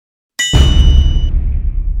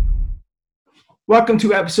Welcome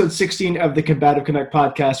to episode 16 of the Combative Canuck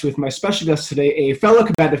podcast with my special guest today, a fellow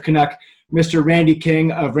Combative Canuck, Mr. Randy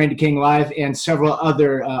King of Randy King Live and several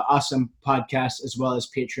other awesome podcasts as well as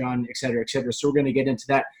Patreon, et cetera, et cetera. So we're going to get into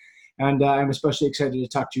that. And I'm especially excited to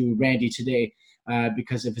talk to Randy today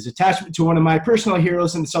because of his attachment to one of my personal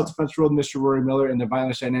heroes in the self-defense world, Mr. Rory Miller and the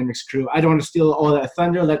Violence Dynamics crew. I don't want to steal all that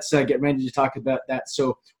thunder. Let's get Randy to talk about that.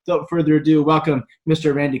 So without further ado, welcome,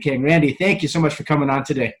 Mr. Randy King. Randy, thank you so much for coming on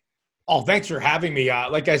today. Oh, thanks for having me.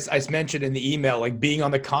 Like I mentioned in the email, like being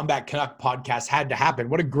on the Combat Canuck podcast had to happen.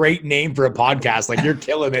 What a great name for a podcast. Like you're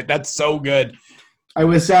killing it. That's so good. I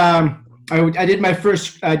was, I did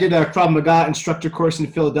a Krav Maga instructor course in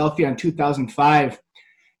Philadelphia in 2005.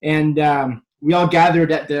 And we all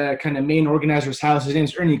gathered at the kind of main organizer's house. His name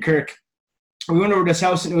is Ernie Kirk. We went over to his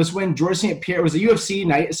house and it was when George St. Pierre, it was a UFC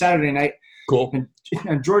night, a Saturday night. Cool.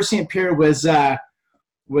 And George St. Pierre was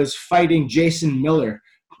fighting Jason Miller.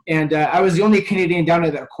 And I was the only Canadian down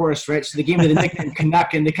at that course, right? So they gave me the nickname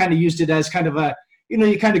Canuck, and they kind of used it as kind of a,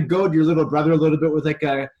 you kind of goad your little brother a little bit with like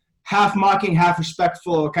a half mocking, half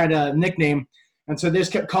respectful kind of nickname. And so they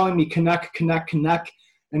just kept calling me Canuck, Canuck, Canuck.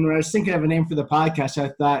 And when I was thinking of a name for the podcast, I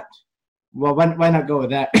thought, well, why not go with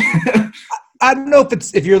that? I don't know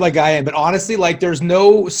if you're like I am, but honestly, like there's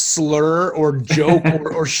no slur or joke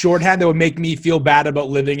or shorthand that would make me feel bad about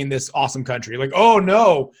living in this awesome country. Like, oh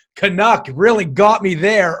no, Canuck really got me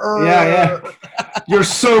there. Yeah. You're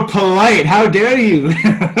so polite. How dare you?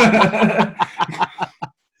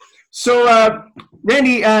 So,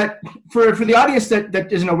 Randy, for the audience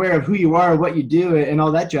that isn't aware of who you are, what you do, and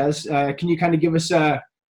all that jazz, can you kind of give us a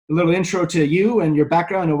little intro to you and your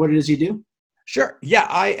background and what it is you do? Sure. Yeah,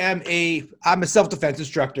 I'm a self-defense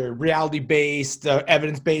instructor, reality-based,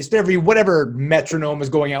 evidence-based, whatever metronome is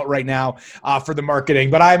going out right now for the marketing.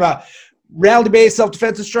 But I'm a reality-based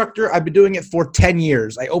self-defense instructor. I've been doing it for 10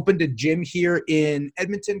 years. I opened a gym here in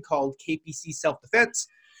Edmonton called KPC Self-Defense.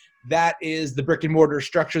 That is the brick and mortar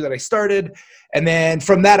structure that I started. And then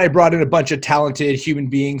from that, I brought in a bunch of talented human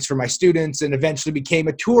beings for my students and eventually became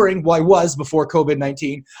a touring, well, I was before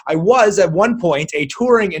COVID-19. I was at one point a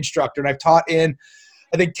touring instructor, and I've taught in,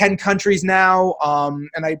 I think, 10 countries now.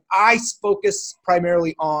 And I focus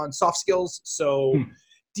primarily on soft skills. So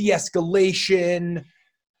de-escalation,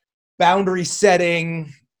 boundary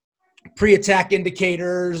setting, pre-attack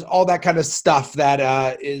indicators, all that kind of stuff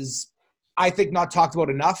that is, I think, not talked about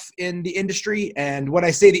enough in the industry. And when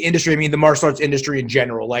I say the industry, I mean the martial arts industry in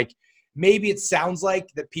general. Like maybe it sounds like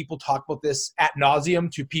that people talk about this ad nauseum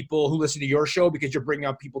to people who listen to your show because you're bringing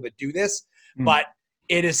up people that do this, but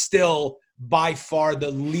it is still by far the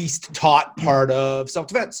least taught part of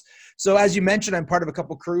self-defense. So as you mentioned, I'm part of a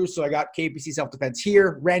couple crews. So I got KPC Self-Defense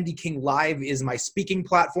here. Randy King Live is my speaking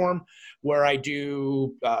platform where I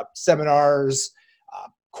do seminars,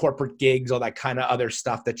 corporate gigs, all that kind of other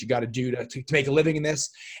stuff that you got to do to make a living in this.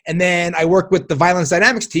 And then I work with the Violence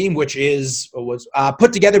Dynamics team, which was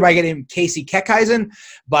put together by getting Casey Keckeisen,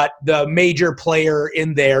 but the major player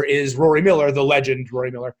in there is Rory Miller, the legend Rory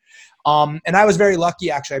Miller. And I was very lucky,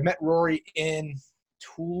 actually. I met Rory in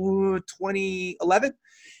 2011.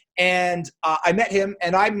 And I met him,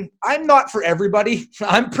 and I'm not for everybody.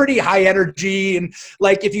 I'm pretty high energy, and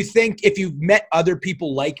like if you've met other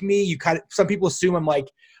people like me, some people assume I'm like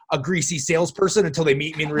a greasy salesperson until they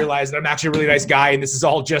meet me and realize that I'm actually a really nice guy, and this is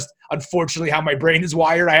all just unfortunately how my brain is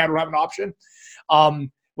wired. I don't have an option.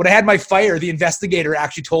 When I had my fire, the investigator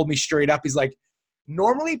actually told me straight up, he's like,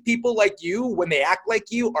 normally people like you, when they act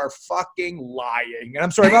like you, are fucking lying. And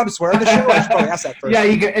I'm sorry, I'm allowed to swear on the show. I should probably ask that first. Yeah,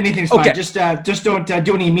 anything's fine. Just don't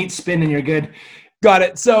do any meat spin and you're good. Got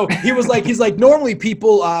it. So he's like, normally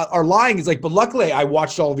people are lying. He's like, but luckily I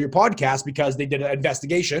watched all of your podcasts because they did an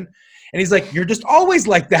investigation. And he's like, you're just always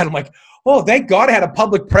like that. I'm like, oh, thank God I had a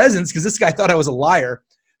public presence because this guy thought I was a liar.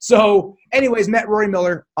 So anyways, met Rory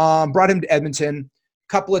Miller, brought him to Edmonton a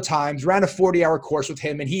couple of times, ran a 40-hour course with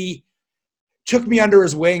him, and he took me under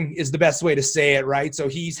his wing is the best way to say it, right? So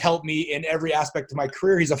he's helped me in every aspect of my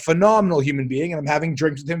career. He's a phenomenal human being, and I'm having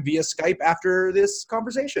drinks with him via Skype after this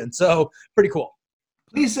conversation. So pretty cool.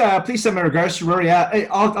 Please send my regards to Rory.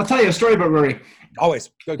 I'll tell you a story about Rory.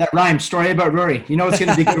 Always. That rhymes, story about Rory. You know it's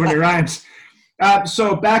going to be good when it rhymes.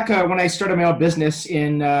 So back when I started my own business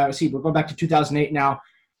in, we're going back to 2008 now.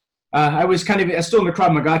 I was still in the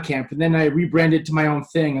Krav Maga camp, and then I rebranded to my own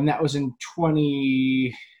thing, and that was in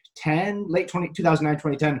 2009,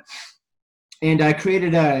 2010. And I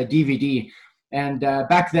created a DVD. And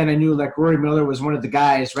back then I knew like Rory Miller was one of the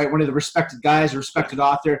guys, right? One of the respected guys, a respected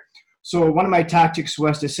author. So one of my tactics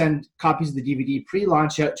was to send copies of the DVD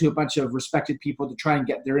pre-launch out to a bunch of respected people to try and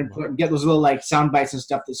get their input and get those little like sound bites and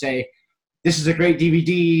stuff that say, this is a great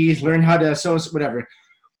DVD. Learn how to whatever.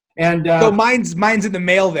 And so mine's in the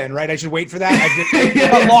mail then, right? I should wait for that. It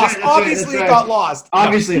yeah, got lost. right, Obviously, right. It got lost.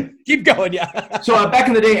 Obviously, keep going. Yeah. So back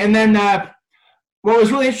in the day, and then what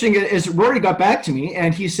was really interesting is Rory got back to me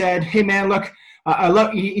and he said, "Hey man, look, I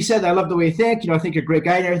love." He said, "I love the way you think. I think you're a great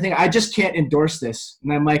guy and everything. I just can't endorse this."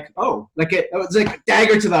 And I'm like, "Oh, like it was like a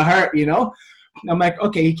dagger to the heart, And I'm like,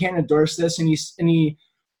 "Okay, he can't endorse this," and he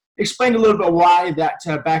explained a little bit why that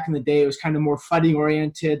back in the day it was kind of more fighting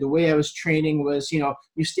oriented. The way I was training was, you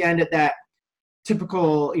stand at that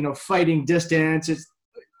typical, fighting distance. It's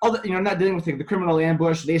all the, not dealing with the criminal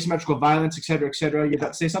ambush, the asymmetrical violence, et cetera, et cetera. You about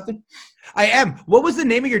to say something? I am. What was the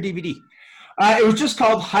name of your DVD? It was just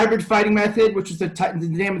called Hybrid Fighting Method, which was the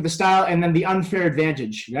name of the style, and then The Unfair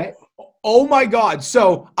Advantage, right? Oh my God.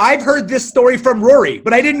 So I've heard this story from Rory,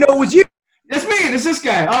 but I didn't know it was you. That's me. It's this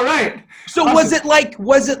guy. All right. So awesome.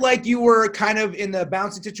 was it like you were kind of in the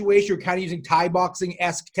bouncing situation? You're kind of using Thai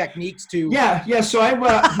boxing-esque techniques to? Yeah. So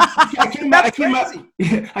I came up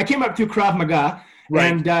through Krav Maga.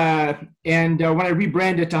 Right. And when I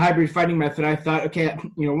rebranded to Hybrid Fighting Method, I thought, okay,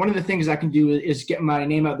 one of the things I can do is get my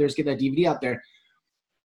name out there, is get that DVD out there.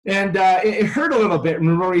 And it hurt a little bit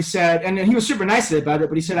when Rory said, and he was super nice about it,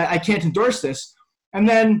 but he said, I can't endorse this. And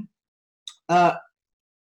then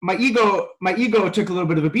my ego took a little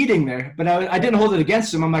bit of a beating there, but I didn't hold it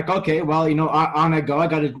against him. I'm like, okay, well, on I go. I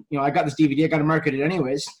got to, I got this DVD. I got to market it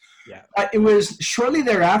anyways. Yeah. It was shortly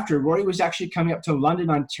thereafter, Rory was actually coming up to London,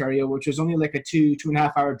 Ontario, which was only like a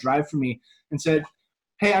 2.5 hour drive for me, and said,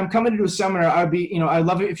 "Hey, I'm coming to do a seminar. I'd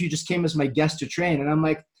love it if you just came as my guest to train." And I'm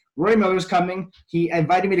like, Rory Miller's coming. He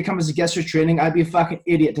invited me to come as a guest for training. I'd be a fucking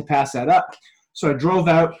idiot to pass that up. So I drove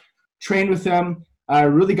out, trained with him.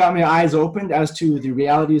 Really got my eyes opened as to the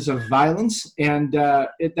realities of violence, and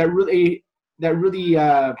that really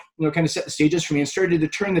kind of set the stages for me and started to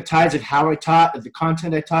turn the tides of how I taught, of the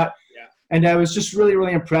content I taught. Yeah. And I was just really,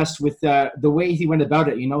 really impressed with the way he went about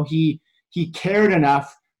it. He cared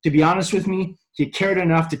enough to be honest with me. He cared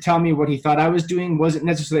enough to tell me what he thought I was doing wasn't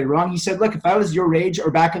necessarily wrong. He said, "Look, if I was your age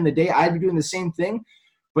or back in the day, I'd be doing the same thing,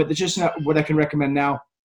 but it's just not what I can recommend now."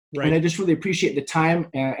 Right. And I just really appreciate the time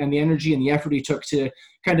and the energy and the effort he took to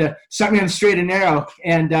kind of set me on the straight and narrow.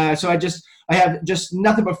 And so I have just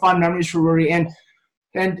nothing but fond memories for Rory. And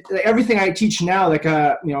everything I teach now, like,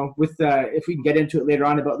 with if we can get into it later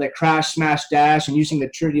on about like crash, smash, dash, and using the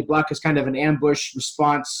Trinity block as kind of an ambush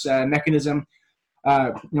response mechanism.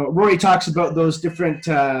 Rory talks about those different,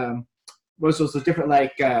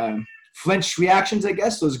 flinch reactions, I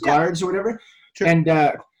guess, those guards or whatever. Sure. And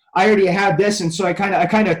I already had this, and so I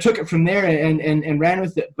kind of took it from there and ran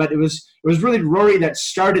with it. But it was really Rory that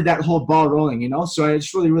started that whole ball rolling, So I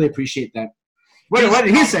just really, really appreciate that. What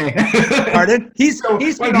did he say? Pardon? What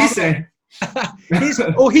did he say?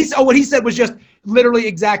 What he said was just literally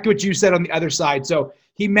exactly what you said on the other side. So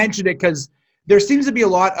he mentioned it because there seems to be a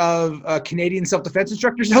lot of Canadian self-defense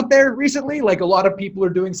instructors out there recently. Like a lot of people are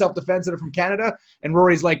doing self-defense that are from Canada. And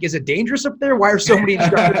Rory's like, "Is it dangerous up there? Why are so many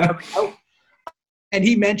instructors coming out?" And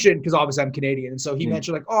he mentioned, because obviously I'm Canadian, and so he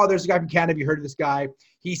mentioned like, "Oh, there's a guy from Canada. Have you heard of this guy?"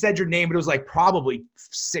 He said your name, but it was like probably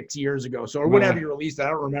 6 years ago, or whenever you released it. I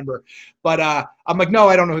don't remember. But I'm like, "No,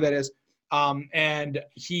 I don't know who that is." And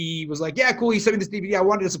he was like, "Yeah, cool." He sent me this DVD. I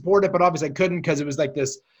wanted to support it, but obviously I couldn't because it was like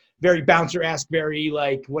this very bouncer-esque, very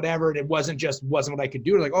like whatever, and it wasn't what I could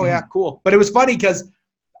do. Like, "Oh yeah, cool." But it was funny because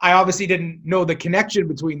I obviously didn't know the connection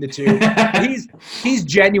between the two. He's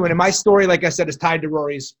genuine, and my story, like I said, is tied to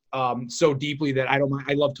Rory's so deeply that I don't mind.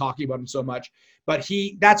 I love talking about him so much. But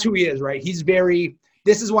that's who he is, right? He's very.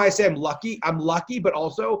 This is why I say I'm lucky. I'm lucky, but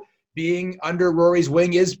also being under Rory's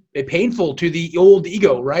wing is painful to the old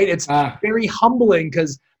ego, right? It's very humbling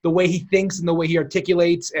because the way he thinks and the way he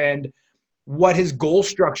articulates and what his goal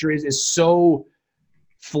structure is so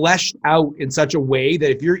fleshed out in such a way that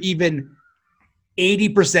if you're even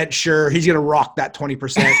 80% sure, he's going to rock that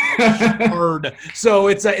 20% hard. So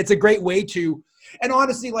it's a great way to, and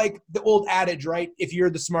honestly, like the old adage, right? If you're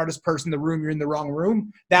the smartest person in the room, you're in the wrong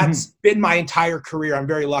room. That's been my entire career. I'm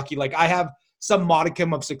very lucky. Like I have some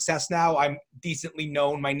modicum of success now. I'm decently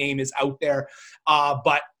known. My name is out there.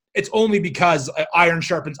 But it's only because iron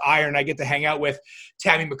sharpens iron. I get to hang out with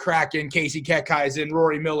Tammy McCracken, Casey Keckeisen,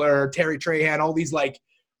 Rory Miller, Terry Trahan, all these like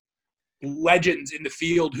legends in the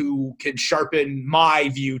field who can sharpen my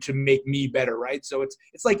view to make me better, right? So it's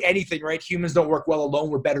like anything, right? Humans don't work well alone.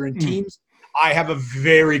 We're better in teams. I have a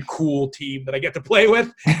very cool team that I get to play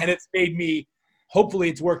with, and it's made me, hopefully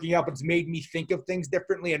it's working out, but it's made me think of things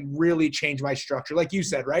differently and really change my structure. Like you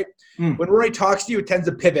said, right? When Rory talks to you, it tends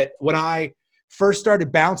to pivot. When I first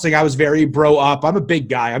started bouncing, I was very bro up. I'm a big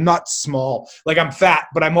guy. I'm not small. Like, I'm fat,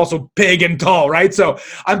 but I'm also big and tall, right? So,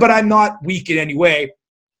 but I'm not weak in any way.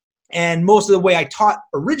 And most of the way I taught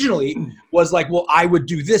originally was like, well, I would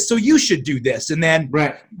do this, so you should do this. And then,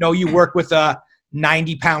 right. You work with a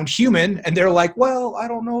 90-pound human, and they're like, well, I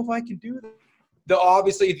don't know if I can do that.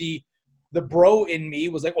 Obviously, the bro in me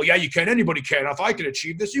was like, well, yeah, you can. Anybody can. If I can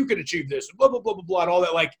achieve this, you can achieve this. Blah, blah, blah, blah, blah, and all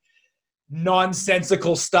that, like,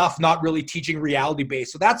 nonsensical stuff, not really teaching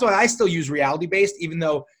reality-based. So that's why I still use reality-based, even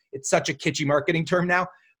though it's such a kitschy marketing term now.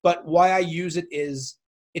 But why I use it is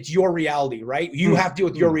it's your reality, right? You have to deal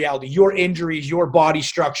with your reality, your injuries, your body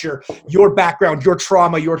structure, your background, your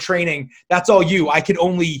trauma, your training. That's all you. I can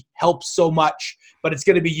only help so much, but it's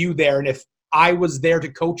going to be you there. And if I was there to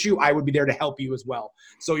coach you, I would be there to help you as well.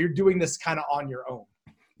 So you're doing this kind of on your own.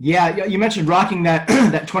 Yeah, you mentioned rocking that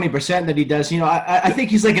that 20% that he does. I think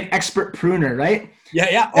he's like an expert pruner, right?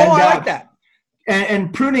 Yeah. Oh, I like that.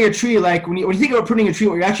 And pruning a tree, like when you think about pruning a tree,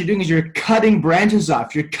 what you're actually doing is you're cutting branches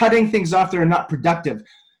off. You're cutting things off that are not productive.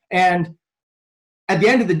 And at the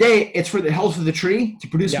end of the day, it's for the health of the tree to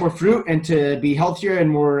produce more fruit and to be healthier and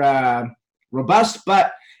more robust.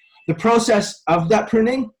 But the process of that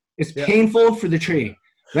pruning is painful for the tree,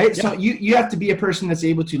 right? So you have to be a person that's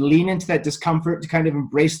able to lean into that discomfort, to kind of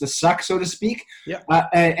embrace the suck, so to speak,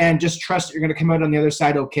 and just trust that you're going to come out on the other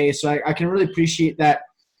side okay. So I can really appreciate that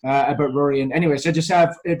about Rory. And anyways, I just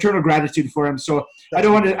have eternal gratitude for him. So I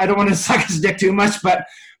don't want to suck his dick too much,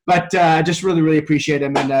 but just really, really appreciate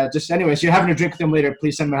him. And just anyways, you're having a drink with him later,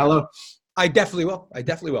 please send him a hello. I definitely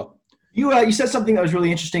will. You said something that was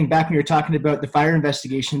really interesting back when you were talking about the fire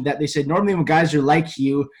investigation, that they said normally when guys are like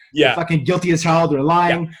you, they're fucking guilty as hell, they're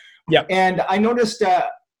lying. Yeah. And I noticed,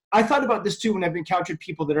 I thought about this too when I've encountered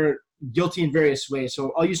people that are guilty in various ways.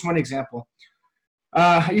 So I'll use one example.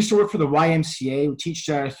 I used to work for the YMCA. We teach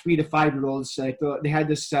 3 to 5 year olds. They had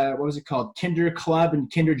this, what was it called? Kinder Club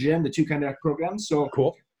and Kinder Gym, the two kind of programs. So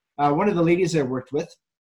cool. One of the ladies I worked with,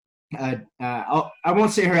 I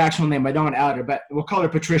won't say her actual name. I don't want to out her, but we'll call her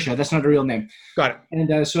Patricia. That's not a real name. Got it.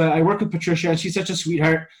 And so I work with Patricia, and she's such a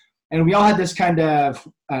sweetheart. And we all had this kind of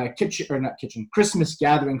Christmas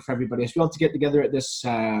gathering for everybody. So we all had to get together at this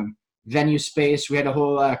venue space. We had a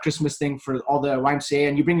whole Christmas thing for all the YMCA,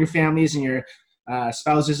 and you bring your families and your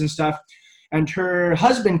spouses and stuff. And her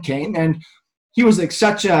husband came, and he was like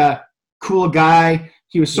such a cool guy.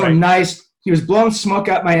 He was so nice. He was blowing smoke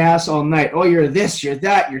up my ass all night. Oh, you're this, you're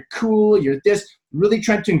that, you're cool, you're this. Really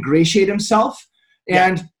trying to ingratiate himself.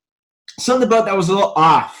 And something about that was a little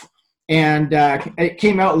off. And it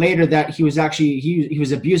came out later that he was actually, he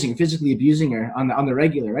was physically abusing her on the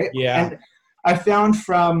regular, right? Yeah. And I found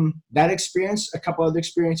from that experience, a couple other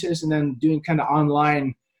experiences, and then doing kind of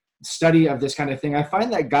online study of this kind of thing, I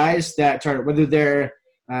find that guys that are, whether they're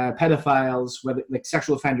pedophiles, whether like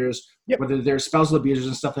sexual offenders, whether they're spousal abusers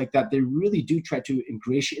and stuff like that, they really do try to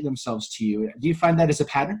ingratiate themselves to you. Do you find that as a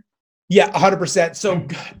pattern? Yeah, 100%. So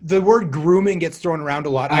the word grooming gets thrown around a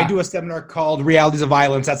lot. I do a seminar called Realities of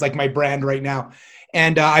Violence. That's like my brand right now.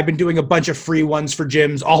 And I've been doing a bunch of free ones for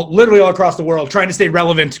gyms, literally all across the world, trying to stay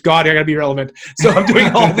relevant. God, I gotta be relevant. So I'm doing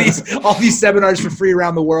all these seminars for free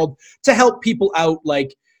around the world to help people out.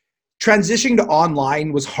 Like, transitioning to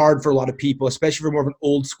online was hard for a lot of people, especially for more of an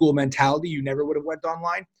old school mentality. You never would have went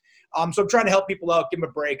online. So I'm trying to help people out, give them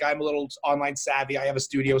a break. I'm a little online savvy. I have a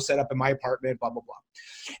studio set up in my apartment, blah, blah, blah.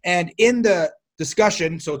 And in the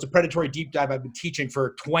discussion, so it's a predatory deep dive I've been teaching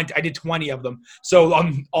for 20, I did 20 of them. So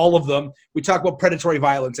on all of them, we talk about predatory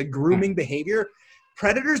violence and grooming behavior.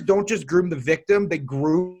 Predators don't just groom the victim, they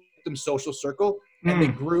groom the social circle. And they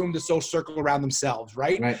groom the social circle around themselves,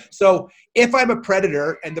 right? So if I'm a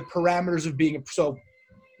predator and the parameters of being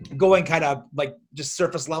going kind of like just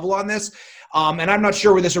surface level on this, and I'm not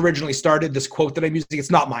sure where this originally started, this quote that I'm using,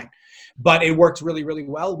 it's not mine, but it works really, really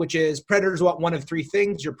well, which is predators want one of 3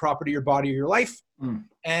 things: your property, your body, or your life.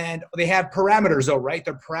 And they have parameters though, right?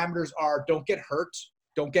 Their parameters are don't get hurt,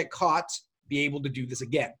 don't get caught, be able to do this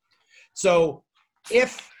again. So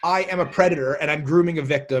if I am a predator and I'm grooming a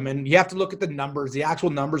victim, and you have to look at the numbers, the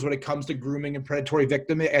actual numbers when it comes to grooming and predatory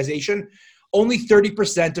victimization, only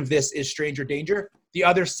 30% of this is stranger danger. The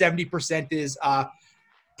other 70% is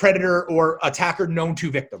predator or attacker known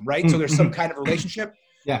to victim, right? So there's some kind of relationship.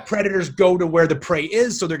 Predators go to where the prey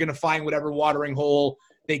is, so they're going to find whatever watering hole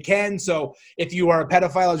they can. So if you are a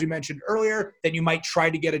pedophile, as you mentioned earlier, then you might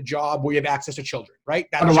try to get a job where you have access to children, right?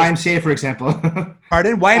 That's YMCA, for example.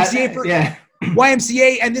 Pardon? YMCA?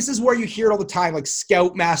 YMCA, and this is where you hear it all the time, like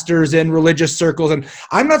scoutmasters and religious circles. And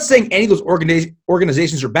I'm not saying any of those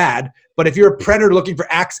organizations are bad, but if you're a predator looking for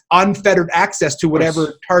unfettered access to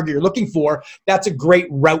whatever target you're looking for, that's a great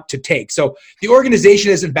route to take. So the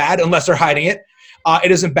organization isn't bad unless they're hiding it.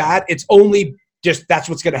 It isn't bad. It's only just that's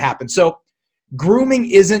what's going to happen. So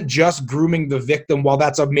grooming isn't just grooming the victim, while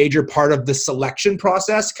that's a major part of the selection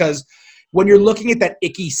process, because when you're looking at that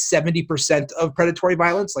icky 70% of predatory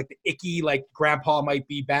violence, like the icky, like grandpa might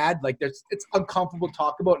be bad, like it's uncomfortable to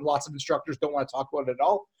talk about, and lots of instructors don't want to talk about it at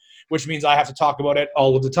all, which means I have to talk about it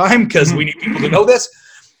all of the time because we need people to know this.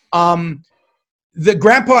 The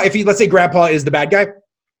grandpa, let's say grandpa is the bad guy,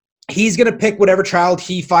 he's going to pick whatever child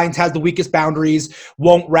he finds has the weakest boundaries,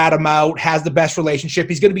 won't rat him out, has the best relationship.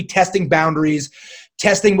 He's going to be testing boundaries,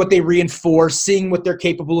 testing what they reinforce, seeing what they're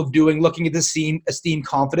capable of doing, looking at the esteem,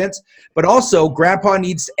 confidence. But also, grandpa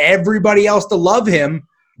needs everybody else to love him,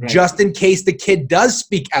 just in case the kid does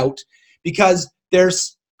speak out, because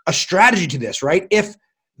there's a strategy to this, right? If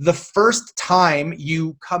the first time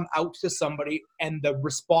you come out to somebody and the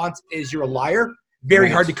response is you're a liar, very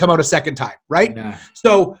hard to come out a second time, right? Yeah.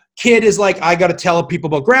 So kid is like, I got to tell people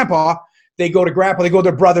about grandpa. They go to grandpa, they go to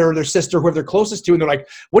their brother or their sister, whoever they're closest to, and they're like,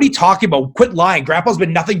 what are you talking about? Quit lying. Grandpa's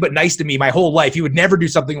been nothing but nice to me my whole life. He would never do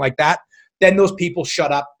something like that. Then those people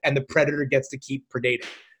shut up and the predator gets to keep predating.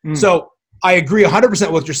 So I agree 100% with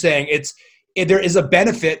what you're saying. There is a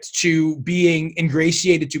benefit to being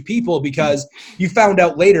ingratiated to people, because you found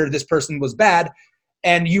out later this person was bad.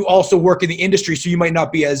 And you also work in the industry, so you might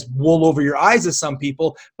not be as wool over your eyes as some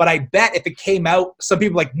people. But I bet if it came out, some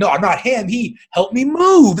people are like, no, I'm not him. He helped me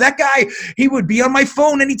move. That guy, he would be on my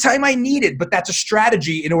phone anytime I needed. But that's a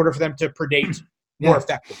strategy in order for them to predate more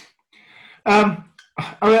effectively.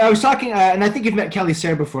 I was talking, and I think you've met Kelly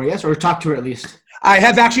Sayre before, yes? Or talked to her at least. I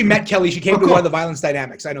have actually met Kelly. She came to one of the Violence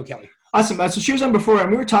Dynamics. I know Kelly. Awesome. So she was on before, and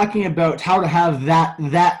we were talking about how to have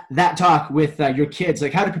that talk with your kids,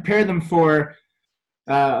 like how to prepare them for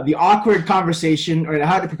the awkward conversation, or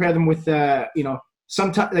how to prepare them with,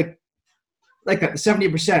 sometimes like that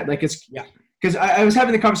 70%, like it's, because I was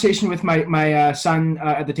having the conversation with my son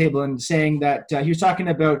at the table, and saying that he was talking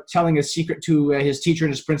about telling a secret to his teacher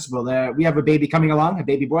and his principal. We have a baby coming along, a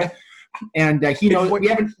baby boy, and he knows, we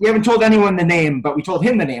haven't told anyone the name, but we told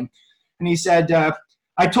him the name. And he said,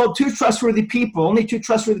 I told only two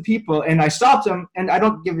trustworthy people, and I stopped him, and I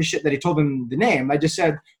don't give a shit that he told them the name. I just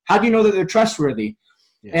said, how do you know that they're trustworthy?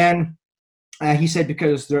 Yeah. And he said,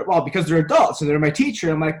 because they're adults and they're my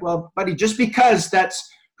teacher. I'm like, well, buddy, just because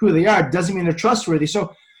that's who they are doesn't mean they're trustworthy.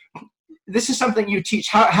 So this is something you teach.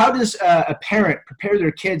 How does a parent prepare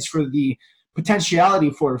their kids for the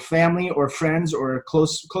potentiality for family or friends or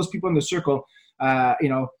close people in the circle,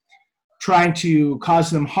 trying to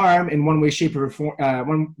cause them harm in one way, shape, or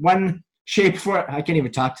form, one shape, form. I can't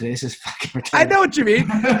even talk today. This is fucking retarded. I know what you mean.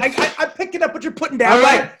 I'm picking up what you're putting down. All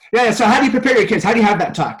right. Yeah. So how do you prepare your kids? How do you have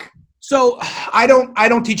that talk? So I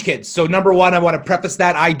don't teach kids. So number one, I want to preface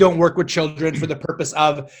that I don't work with children for the purpose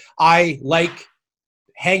of, I like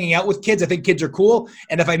hanging out with kids. I think kids are cool.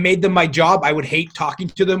 And if I made them my job, I would hate talking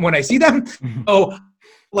to them when I see them. So I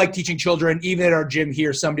like teaching children. Even at our gym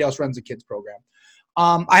here, somebody else runs a kids program.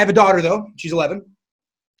 I have a daughter though. She's 11.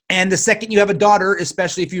 And the second you have a daughter,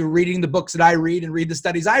 especially if you're reading the books that I read and read the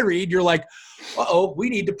studies I read, you're like, uh-oh, we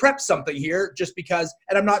need to prep something here, just because,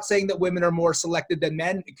 and I'm not saying that women are more selected than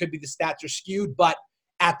men. It could be the stats are skewed, but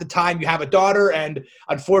at the time you have a daughter, and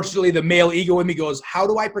unfortunately the male ego in me goes, how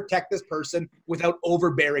do I protect this person without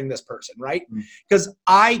overbearing this person, right? Because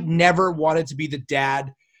I never wanted to be the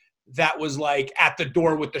dad that was like at the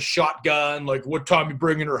door with the shotgun, like, what time you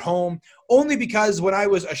bringing her home? Only because when I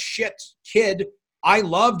was a shit kid, I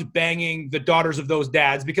loved banging the daughters of those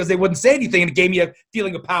dads because they wouldn't say anything, and it gave me a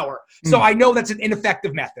feeling of power. So I know that's an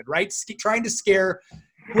ineffective method, right? Trying to scare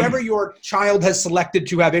whoever your child has selected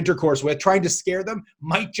to have intercourse with, trying to scare them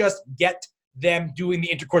might just get them doing the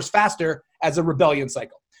intercourse faster as a rebellion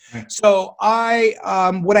cycle. Right. So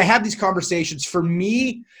when I have these conversations, for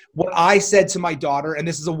me, what I said to my daughter, and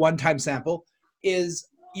this is a one-time sample, is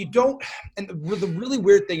you don't, and the really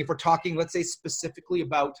weird thing, if we're talking, let's say specifically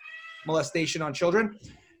about molestation on children,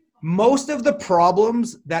 most of the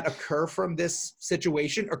problems that occur from this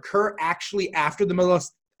situation occur actually after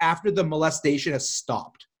the molestation has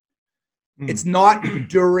stopped. It's not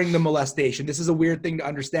during the molestation. This is a weird thing to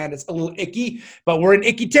understand. It's a little icky, but we're in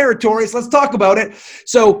icky territory, so let's talk about it.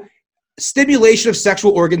 So stimulation of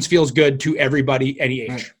sexual organs feels good to everybody, any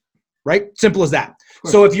age, right? Simple as that.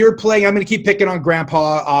 So if you're playing, I'm going to keep picking on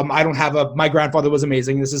grandpa. I don't have my grandfather was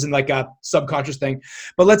amazing. This isn't like a subconscious thing,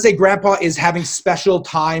 but let's say grandpa is having special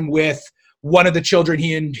time with one of the children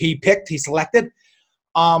he selected.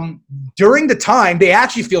 During the time, they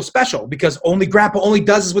actually feel special because grandpa only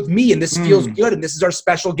does this with me, and this feels good, and this is our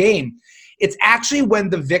special game. It's actually when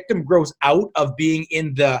the victim grows out of being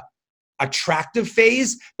in the attractive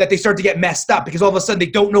phase that they start to get messed up, because all of a sudden they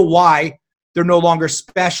don't know why they're no longer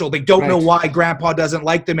special. They don't know why grandpa doesn't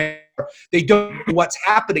like them anymore. They don't know what's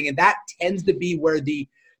happening, and that tends to be where the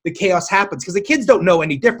chaos happens, because the kids don't know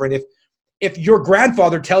any different. If your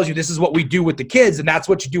grandfather tells you this is what we do with the kids, and that's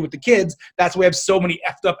what you do with the kids, that's why we have so many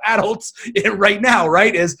effed up adults right now,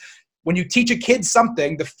 right? Is when you teach a kid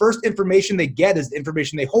something, the first information they get is the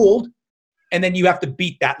information they hold, and then you have to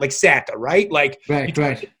beat that, like Santa, right? Like,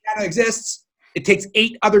 Santa exists. It takes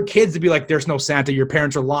 8 other kids to be like, there's no Santa, your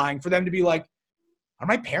parents are lying. For them to be like, are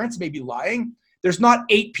my parents maybe lying? There's not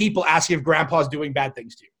 8 people asking if grandpa's doing bad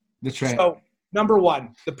things to you. That's right. So, number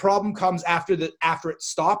one, the problem comes after it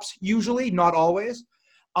stops, usually, not always.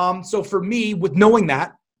 So for me, with knowing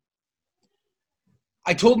that,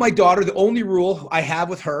 I told my daughter the only rule I have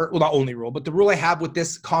with her, well, not only rule, but the rule I have with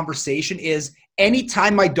this conversation is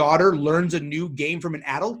anytime my daughter learns a new game from an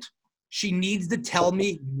adult, she needs to tell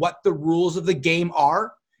me what the rules of the game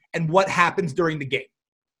are and what happens during the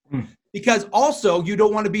game. Because also, you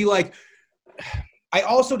don't want to be like, I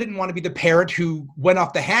also didn't want to be the parent who went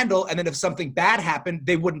off the handle, and then if something bad happened,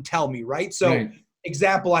 they wouldn't tell me, right? So,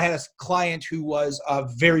 example, I had a client who was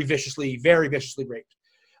very viciously raped.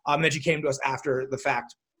 And then she came to us after the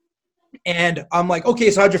fact. And I'm like, okay,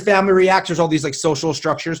 so how'd your family react? There's all these like social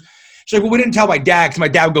structures. She's like, well, we didn't tell my dad because my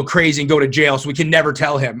dad would go crazy and go to jail, so we can never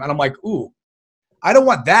tell him. And I'm like, ooh, I don't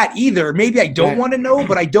want that either. Maybe I don't want to know,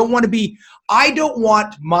 but I don't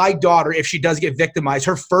want my daughter, if she does get victimized,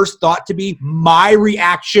 her first thought to be my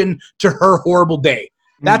reaction to her horrible day.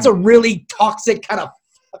 That's a really toxic kind of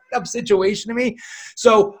fucked up situation to me.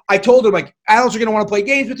 So I told her, like, adults are going to want to play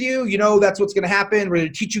games with you. You know, that's what's going to happen. We're going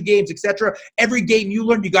to teach you games, etc. Every game you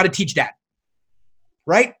learn, you got to teach dad.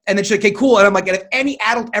 Right? And then she's like, okay, cool. And I'm like, and if any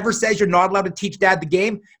adult ever says you're not allowed to teach dad the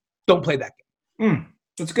game, don't play that game.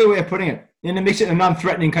 That's a good way of putting it. And it makes it a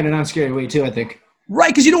non-threatening, kind of non-scary way too, I think. Right,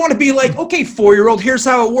 because you don't want to be like, okay, 4-year-old, here's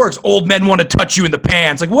how it works. Old men want to touch you in the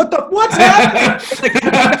pants. Like, what's happening?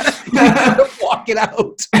 Like, walk it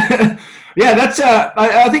out. Yeah, that's.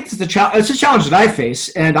 I think it's a challenge that I face,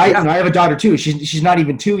 and I have a daughter too. She's not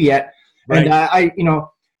even 2 yet, right.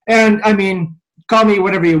 And I mean, call me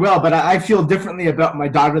whatever you will, but I feel differently about my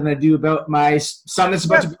daughter than I do about my son that's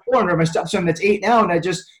about to be born, or my stepson that's 8 now,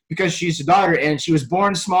 and because she's a daughter and she was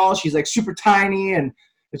born small, she's like super tiny, and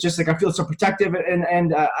it's just like I feel so protective,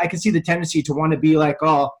 and I can see the tendency to want to be like,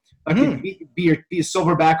 be a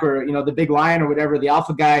silverback, or the big lion or whatever, the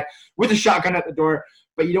alpha guy with a shotgun at the door.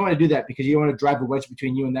 But you don't want to do that because you don't want to drive a wedge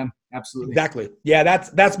between you and them. Absolutely. Exactly. Yeah,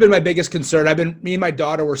 that's been my biggest concern. Me and my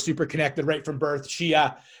daughter were super connected right from birth. She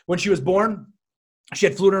when she was born, she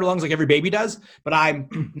had fluid in her lungs like every baby does, but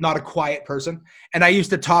I'm not a quiet person. And I used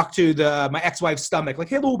to talk to my ex-wife's stomach, like,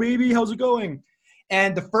 hello, baby, how's it going?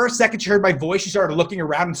 And the first second she heard my voice, she started looking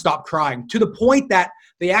around and stopped crying, to the point that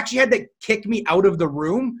they actually had to kick me out of the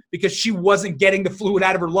room because she wasn't getting the fluid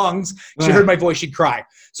out of her lungs. She heard my voice, she'd cry.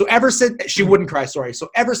 So ever since, she wouldn't cry, sorry. So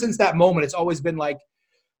ever since that moment, it's always been like,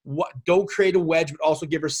 don't create a wedge, but also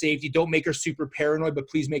give her safety. Don't make her super paranoid, but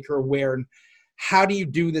please make her aware. And how do you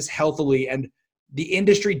do this healthily? And the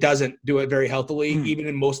industry doesn't do it very healthily. Even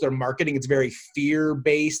in most of their marketing, it's very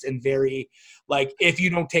fear-based and very like, if you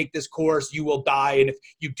don't take this course, you will die. And if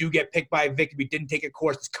you do get picked by a victim, you didn't take a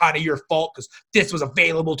course, it's kind of your fault because this was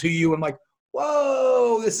available to you. I'm like,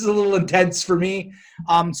 whoa, this is a little intense for me.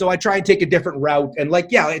 So I try and take a different route. And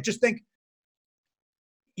I just think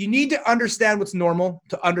you need to understand what's normal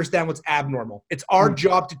to understand what's abnormal. It's our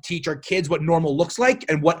job to teach our kids what normal looks like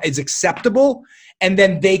and what is acceptable, and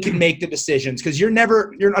then they can make the decisions. Because you're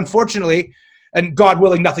unfortunately, and God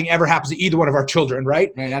willing, nothing ever happens to either one of our children, right?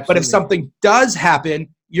 But if something does happen,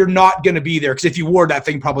 you're not going to be there. Because if you were, that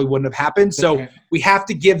thing probably wouldn't have happened. So we have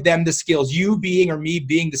to give them the skills. You being or me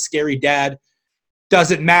being the scary dad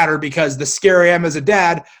doesn't matter, because the scarier I am as a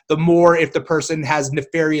dad, the more, if the person has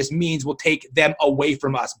nefarious means, will take them away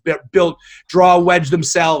from us, draw a wedge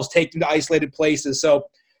themselves, take them to isolated places. So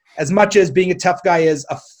as much as being a tough guy is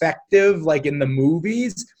effective, like in the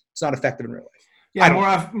movies, it's not effective in real life.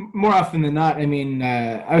 Yeah, more often than not. I mean,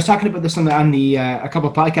 I was talking about this on the a couple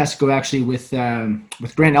of podcasts ago, actually, with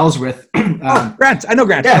Grant Ellsworth. Grant, I know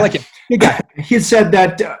Grant. Yeah. I like him. Good guy. He had said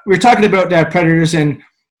that we were talking about predators, and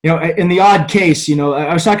in the odd case,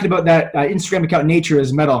 I was talking about that Instagram account, Nature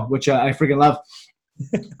is Metal, which I freaking love.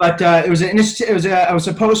 But it was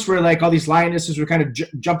a post where like all these lionesses were kind of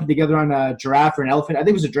jumping together on a giraffe or an elephant. I think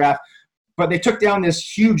it was a giraffe. but they took down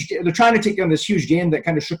this huge. They're trying to take down this huge game that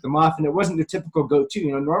kind of shook them off, and it wasn't the typical go-to.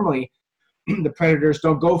 You know, normally the Predators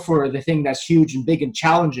don't go for the thing that's huge and big and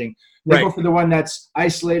challenging. They go for the one that's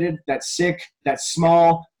isolated, that's sick, that's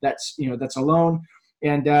small, that's alone.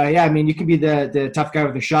 And I mean, you can be the tough guy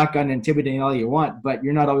with a shotgun, intimidating all you want, but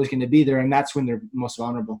you're not always going to be there, and that's when they're most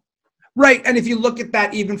vulnerable. Right. And if you look at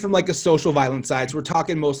that, even from like a social violence side, so we're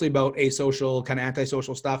talking mostly about asocial, kind of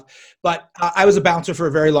antisocial stuff. But I was a bouncer for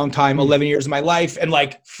a very long time, 11 years of my life, and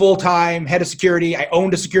like full-time head of security. I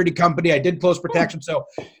owned a security company. I did close protection. So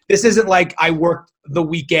this isn't like I worked the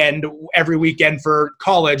weekend, every weekend for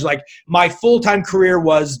college. Like my full-time career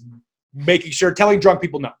was making sure, telling drunk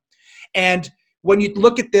people no. And when you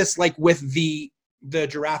look at this, like with the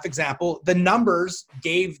giraffe example, the numbers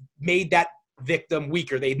made that victim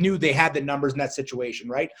weaker. They knew they had the numbers in that situation,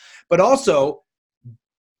 right? But also,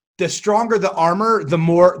 the stronger the armor, the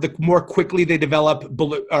more quickly they develop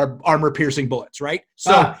armor-piercing bullets, right?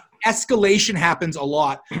 So escalation happens a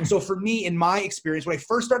lot. So for me, in my experience, when I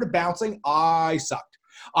first started bouncing, I sucked.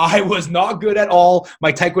 I was not good at all.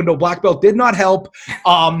 My Taekwondo black belt did not help.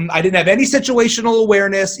 I didn't have any situational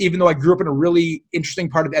awareness, even though I grew up in a really interesting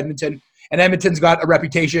part of Edmonton, and Edmonton's got a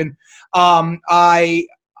reputation.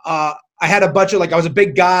 I had a bunch of, I was a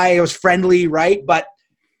big guy. I was friendly, right? But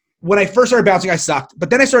when I first started bouncing, I sucked.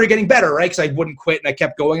 But then I started getting better, right? Because I wouldn't quit, and I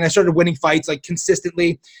kept going. And I started winning fights,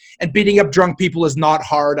 consistently. And beating up drunk people is not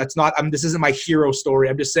hard. This isn't my hero story.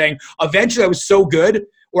 I'm just saying, eventually I was so good,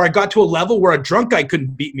 or I got to a level where a drunk guy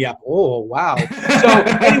couldn't beat me up. Oh, wow. So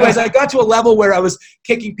anyways, I got to a level where I was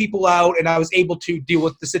kicking people out, and I was able to deal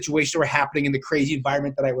with the situation that were happening in the crazy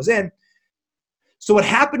environment that I was in. So what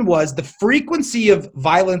happened was the frequency of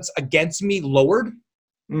violence against me lowered,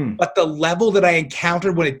 but the level that I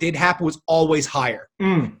encountered when it did happen was always higher.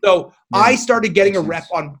 So I started getting a rep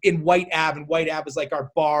in White Ave, and White Ave is like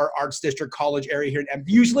our bar, arts district, college area here in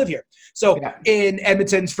Edmonton. You used to live here. So in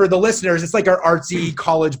Edmonton, for the listeners, it's like our artsy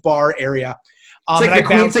college bar area.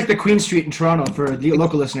 It's like the Queen Street in Toronto for the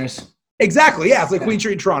local listeners. Exactly. Yeah, it's like Queen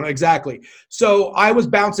Street in Toronto. Exactly. So I was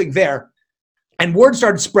bouncing there. And word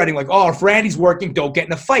started spreading if Randy's working, don't get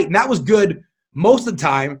in a fight. And that was good most of the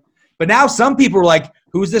time. But now some people are like,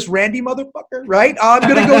 who's this Randy motherfucker, right? I'm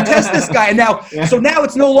going to go test this guy. And now, so now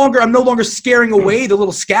I'm no longer scaring away the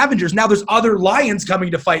little scavengers. Now there's other lions coming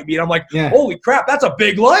to fight me. And I'm like, holy crap, that's a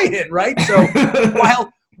big lion, right? So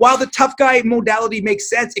while the tough guy modality makes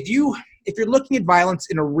sense, if you're looking at violence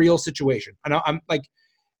in a real situation, I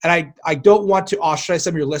don't want to ostracize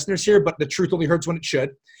some of your listeners here, but the truth only hurts when it should.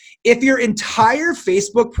 If your entire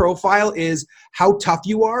Facebook profile is how tough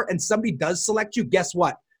you are and somebody does select you, guess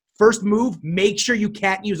what? First move, make sure you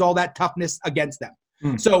can't use all that toughness against them.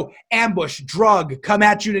 So ambush, drug, come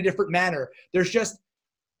at you in a different manner.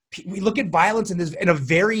 We look at violence in a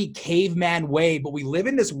very caveman way, but we live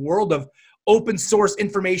in this world of open source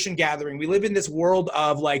information gathering. We live in this world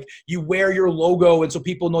of you wear your logo and so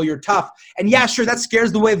people know you're tough. And yeah, sure, that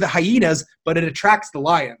scares away the hyenas, but it attracts the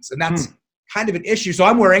lions. And that's kind of an issue. So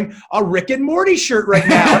I'm wearing a Rick and Morty shirt right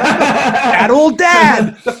now. And I'm that old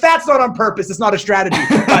dad. The fat's not on purpose. It's not a strategy.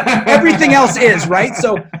 But everything else is, right?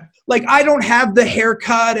 So I don't have the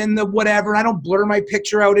haircut and the whatever. I don't blur my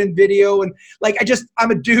picture out in video. And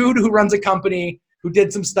I'm a dude who runs a company who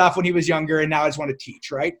did some stuff when he was younger. And now I just want to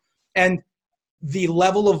teach, right? And the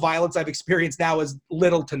level of violence I've experienced now is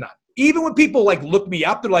little to none. Even when people look me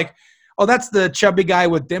up, they're like, oh, that's the chubby guy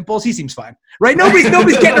with dimples. He seems fine, right? Nobody's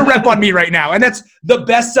getting a rep on me right now. And that's the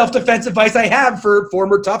best self-defense advice I have for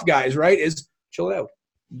former tough guys, right? Is chill it out.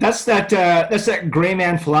 That's that gray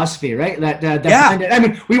man philosophy, right? I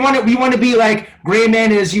mean, we want to be like gray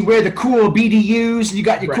man is you wear the cool BDUs and you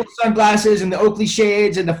got your cool sunglasses and the Oakley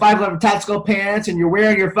shades and the 511 tactical pants and you're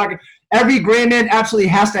wearing your fucking. Every gray man absolutely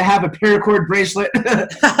has to have a paracord bracelet,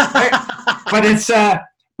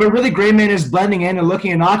 but really gray man is blending in and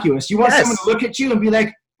looking innocuous. You want someone to look at you and be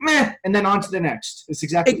like, meh, and then on to the next. It's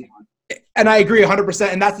exactly. And I agree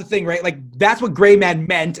 100%. And that's the thing, right? That's what gray man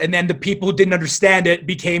meant. And then the people who didn't understand it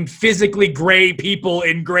became physically gray people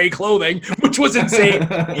in gray clothing, which was insane.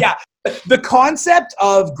 Yeah. The concept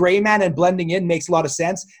of gray man and blending in makes a lot of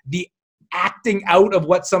sense. The acting out of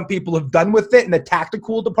what some people have done with it in the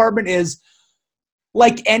tactical department is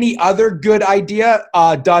like any other good idea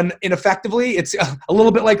done ineffectively. It's a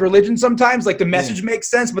little bit like religion sometimes. The message makes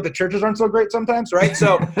sense, but the churches aren't so great sometimes, right?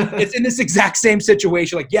 So it's in this exact same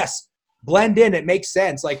situation. Yes, blend in. It makes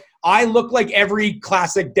sense. I look like every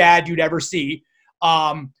classic dad you'd ever see.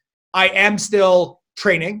 I am still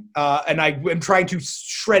training, and I am trying to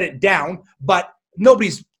shred it down, but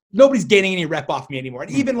nobody's gaining any rep off me anymore.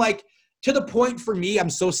 And even to the point for me, I'm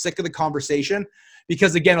so sick of the conversation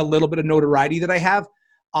because, again, a little bit of notoriety that I have.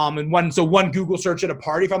 And one Google search at a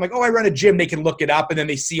party, if I'm like, oh, I run a gym, they can look it up and then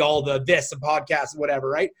they see all the this and podcasts and whatever,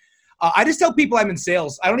 right? I just tell people I'm in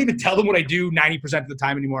sales. I don't even tell them what I do 90% of the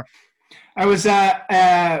time anymore. I was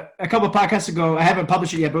a couple of podcasts ago. I haven't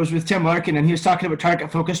published it yet, but it was with Tim Larkin, and he was talking about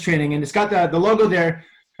target focus training, and it's got the logo there,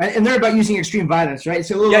 and they're about using extreme violence, right?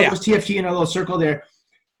 So a little TFT and a little circle there,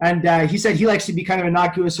 and he said he likes to be kind of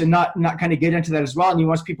innocuous and not kind of get into that as well, and he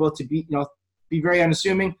wants people to be very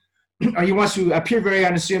unassuming, or he wants to appear very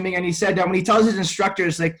unassuming. And he said that when he tells his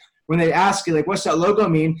instructors, like when they ask you, like, what's that logo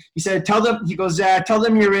mean? He said, tell them you have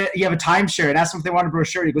a timeshare and ask them if they want a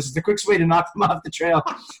brochure. He goes, it's the quickest way to knock them off the trail.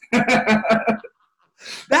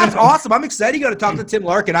 That's awesome. I'm excited you got to talk to Tim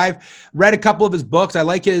Larkin. I've read a couple of his books. I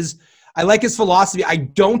like his philosophy. I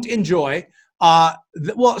don't enjoy,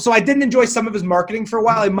 so I didn't enjoy some of his marketing for a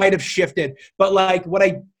while. I might have shifted, but like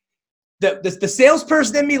the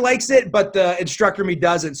salesperson in me likes it, but the instructor in me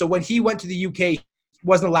doesn't. So when he went to the UK, he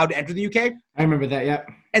wasn't allowed to enter the UK. I remember that, yeah.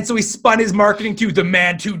 And so he spun his marketing to the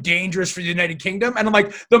man too dangerous for the United Kingdom. And I'm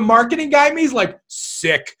like, the marketing guy in me is like,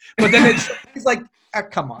 sick. But then he's like,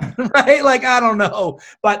 come on, right? Like, I don't know.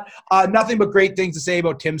 But nothing but great things to say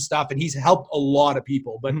about Tim's stuff. And he's helped a lot of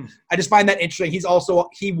people. But I just find that interesting.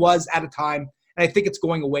 He was at a time, and I think it's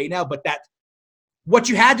going away now, but what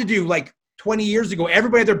you had to do like 20 years ago,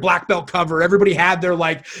 everybody had their black belt cover. Everybody had their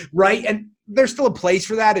right. And there's still a place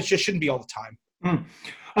for that. It just shouldn't be all the time.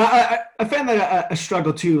 I found that a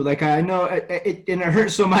struggle too. Like I know it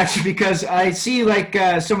hurts so much because I see like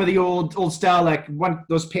some of the old style, like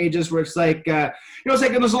those pages where it's like, it's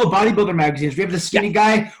like in those little bodybuilder magazines. We have the skinny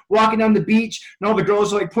guy walking down the beach and all the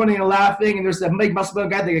girls are like pointing and laughing. And there's that big muscle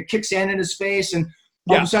guy that kicks sand in his face. And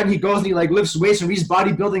all of a sudden he goes and he like lifts weights and reads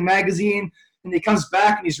bodybuilding magazine. And he comes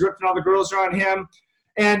back and he's ripped and all the girls are on him.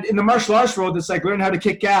 And in the martial arts world, it's like learn how to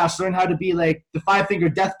kick ass, learn how to be like the 5-finger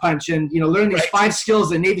death punch, and learn these 5 skills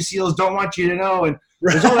that Navy SEALs don't want you to know. And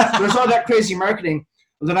there's all that crazy marketing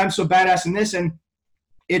that I'm so badass in this. And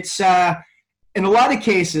it's in a lot of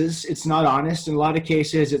cases it's not honest. In a lot of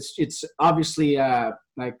cases it's obviously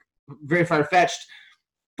like very far fetched.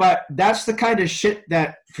 But that's the kind of shit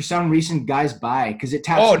that for some reason guys buy because it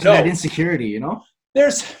taps into that insecurity.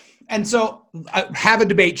 And so I have a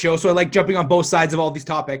debate show, so I like jumping on both sides of all these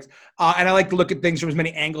topics, and I like to look at things from as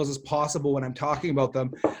many angles as possible when I'm talking about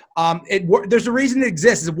them. There's a reason it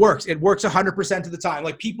exists. It works. It works 100% of the time.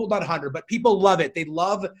 Like people, not 100, but people love it. They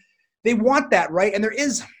want that, right? And there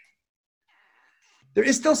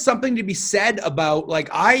is still something to be said about, like,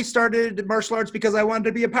 I started martial arts because I wanted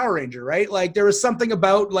to be a Power Ranger, right? Like there was something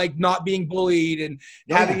about like not being bullied and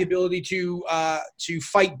having the ability to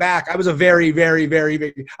fight back. I was a very, very, very,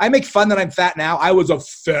 very, I make fun that I'm fat now. I was a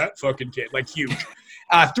fat fucking kid, like huge.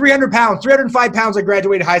 300 pounds, 305 pounds. I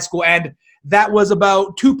graduated high school, and that was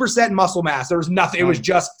about 2% muscle mass. There was nothing. It was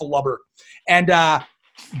just flubber. But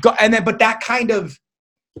that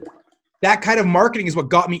kind of marketing is what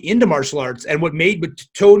got me into martial arts and what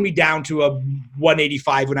toned me down to a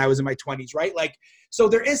 185 when I was in my 20s, right? Like, so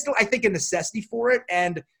there is still, I think, a necessity for it.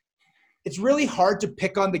 And it's really hard to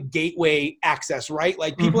pick on the gateway access, right?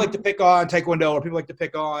 Like people like to pick on Taekwondo, or people like to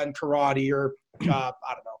pick on karate, or I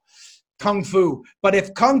don't know, Kung Fu. But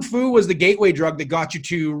if Kung Fu was the gateway drug that got you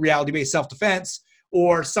to reality-based self-defense,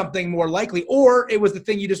 or something more likely, or it was the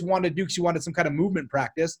thing you just wanted to do because you wanted some kind of movement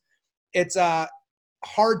practice, it's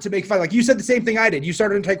hard to make fun. Like you said the same thing I did. You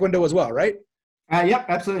started in Taekwondo as well, right? Yep,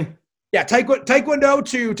 absolutely. Yeah, Taekwondo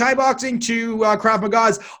to Thai boxing to Krav Maga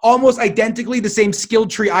is almost identically the same skill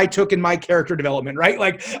tree I took in my character development, right?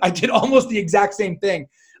 Like I did almost the exact same thing.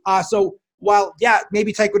 So while,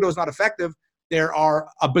 maybe Taekwondo is not effective, there are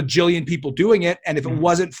a bajillion people doing it. And if it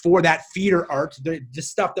wasn't for that feeder art, the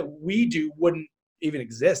stuff that we do wouldn't even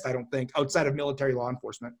exist, I don't think, outside of military law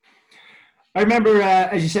enforcement. I remember,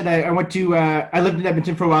 as you said, I lived in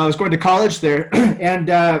Edmonton for a while. I was going to college there. And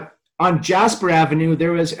on Jasper Avenue,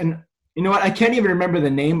 there was you know what? I can't even remember the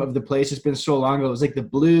name of the place. It's been so long ago. It was like the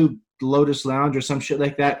Blue Lotus Lounge or some shit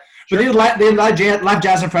like that. But they had live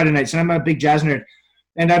jazz on Friday nights, and I'm a big jazz nerd.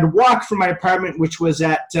 And I'd walk from my apartment, which was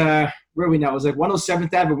at, where are we now? It was like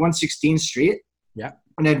 107th Ave and 116th Street. Yeah.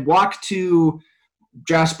 And I'd walk to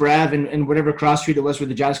Jasper Ave and whatever cross street it was where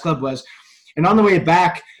the jazz club was. And on the way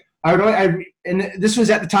back, and this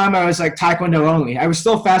was at the time I was like Taekwondo only. I was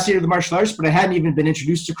still fascinated with the martial arts, but I hadn't even been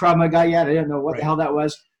introduced to Krav Maga yet. I didn't know what the hell that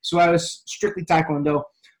was. So I was strictly Taekwondo.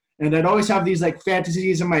 And I'd always have these like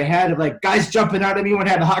fantasies in my head of like guys jumping out at me when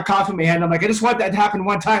I had a hot coffee in my hand. I'm like, I just want that to happen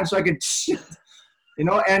one time so I could,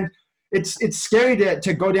 and it's scary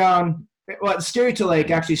to go down well, it's scary to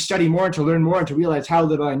like actually study more and to learn more and to realize how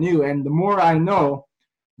little I knew. And the more I know,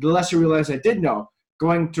 the less I realize I did know.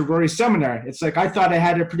 Going to Rory's seminar, it's like I thought I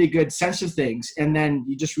had a pretty good sense of things, and then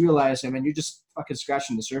you just realize, I mean, you're just fucking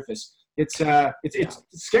scratching the surface. It's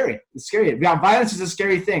scary. It's scary. Yeah, violence is a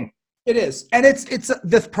scary thing. It is. And it's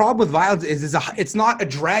the problem with violence is it's not a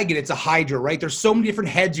dragon, it's a hydra, right? There's so many different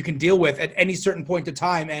heads you can deal with at any certain point in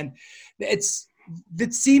time. And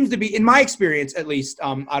it seems to be, in my experience, at least,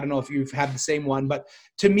 I don't know if you've had the same one, but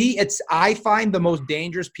to me, I find the most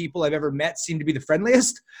dangerous people I've ever met seem to be the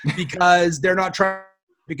friendliest because they're not trying,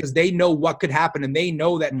 because they know what could happen and they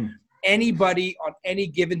know that anybody on any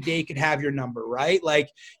given day could have your number, right? Like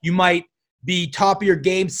you might be top of your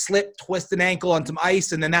game, slip, twist an ankle on some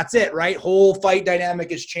ice, and then that's it, right? Whole fight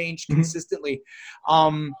dynamic has changed consistently.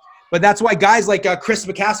 But that's why guys like Chris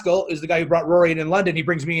McCaskill is the guy who brought Rory in London. He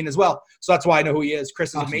brings me in as well. So that's why I know who he is.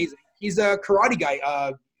 Chris is amazing. He's a karate guy,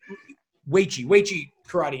 Weichi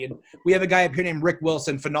karate. And we have a guy up here named Rick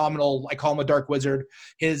Wilson, phenomenal. I call him a dark wizard.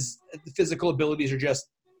 His physical abilities are just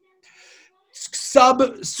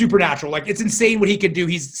supernatural. Like it's insane what he can do.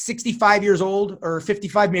 He's 65 years old or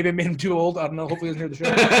 55. Maybe I made him too old. I don't know. Hopefully he doesn't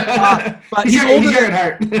hear the show. But he's older. He's young at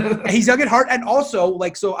heart. He's young at heart. And also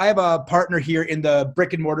like, so I have a partner here in the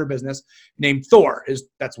brick and mortar business named Thor.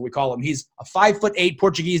 That's what we call him. He's a 5'8"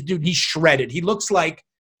 Portuguese dude. He's shredded. He looks like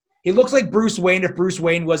Bruce Wayne if Bruce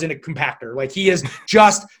Wayne was in a compactor. Like he is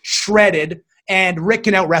just shredded. And Rick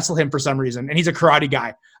can out-wrestle him for some reason, and he's a karate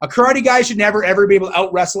guy. A karate guy should never, ever be able to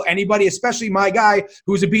out-wrestle anybody, especially my guy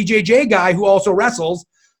who's a BJJ guy who also wrestles.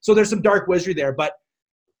 So there's some dark wizardry there. But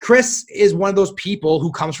Chris is one of those people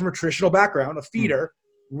who comes from a traditional background, a feeder,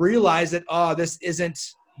 realize that,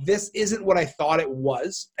 this isn't what I thought it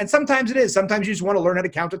was. And sometimes it is. Sometimes you just want to learn how to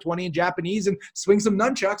count to 20 in Japanese and swing some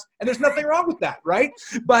nunchucks, and there's nothing wrong with that, right?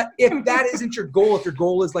 But if that isn't your goal, if your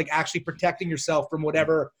goal is like actually protecting yourself from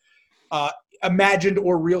whatever imagined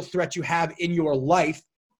or real threat you have in your life,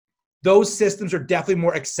 those systems are definitely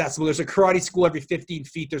more accessible. There's a karate school every 15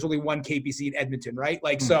 feet. There's only one KPC in Edmonton, right?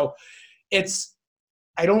 Like, so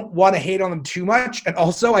I don't want to hate on them too much. And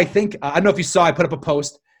also I think, I don't know if you saw, I put up a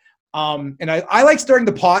post and I like stirring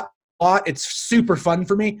the pot. It's super fun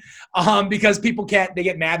for me because people they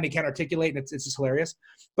get mad and they can't articulate, and it's just hilarious.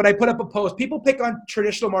 But I put up a post. People pick on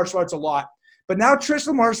traditional martial arts a lot. But now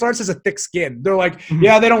traditional martial arts has a thick skin. They're like,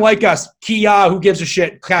 yeah, they don't like us. Kia, who gives a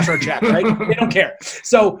shit? Cash our check, right? They don't care.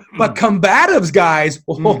 So, but combatives guys,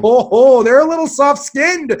 they're a little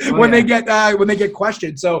soft-skinned when they get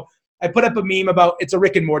questioned. So I put up a meme about, it's a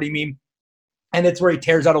Rick and Morty meme, and it's where he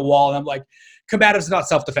tears out a wall, and I'm like, combatives is not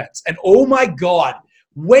self-defense. And oh my God,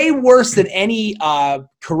 way worse than any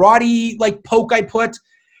karate like poke I put.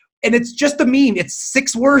 And it's just a meme. It's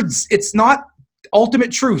 6 words. It's not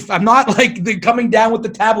ultimate truth. I'm not like coming down with the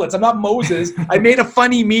tablets. I'm not Moses. I made a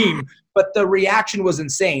funny meme, but the reaction was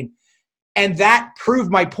insane. And that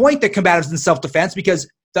proved my point that combatives in self-defense, because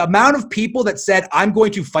the amount of people that said, I'm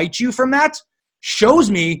going to fight you from that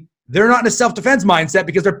shows me they're not in a self-defense mindset,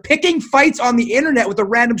 because they're picking fights on the internet with a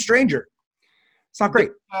random stranger. It's not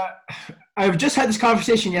great. I've just had this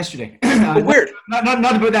conversation yesterday. Weird.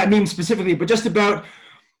 Not about that meme specifically, but just about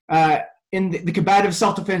in the combative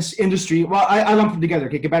self-defense industry. Well, I lump them together.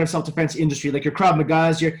 Okay, combative self-defense industry, like your Krav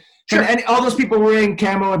Magas, and all those people wearing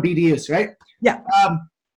camo and BDUs, right? Yeah.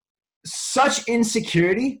 Such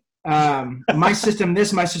insecurity. My system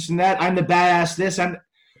this, my system that. I'm the badass this. I'm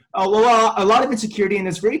a lot of insecurity, and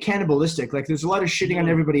it's very cannibalistic. Like there's a lot of shitting on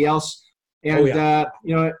everybody else, and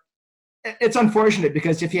it's unfortunate,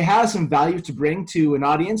 because if you have some value to bring to an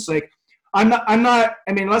audience, like I'm not,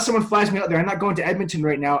 I mean, unless someone flies me out there, I'm not going to Edmonton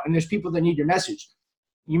right now, and there's people that need your message.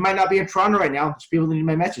 You might not be in Toronto right now. There's people that need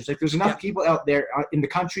my message. Like there's enough people out there in the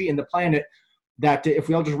country and the planet that if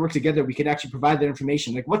we all just work together, we could actually provide that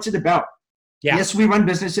information. Like, what's it about? Yeah. Yes, we run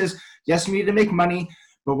businesses. Yes, we need to make money.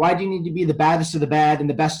 But why do you need to be the baddest of the bad and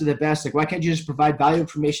the best of the best? Like, why can't you just provide valuable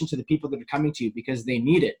information to the people that are coming to you, because they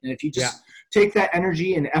need it? And if you just take that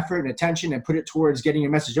energy and effort and attention and put it towards getting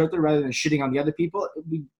your message out there rather than shitting on the other people,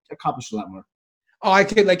 we accomplish a lot more. Oh, I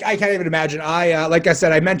can't even imagine. Like I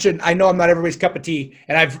said, I know I'm not everybody's cup of tea,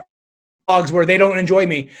 and I've blogs where they don't enjoy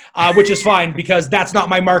me, which is fine, because that's not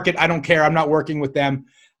my market. I don't care. I'm not working with them.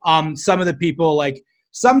 Some of the people, like,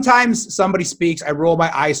 sometimes somebody speaks, I roll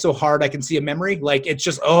my eyes so hard I can see a memory. Like, it's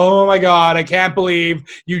just, oh my God, I can't believe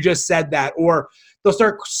you just said that. Or they'll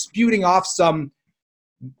start spewing off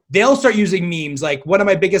they'll start using memes. Like, one of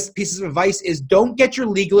my biggest pieces of advice is don't get your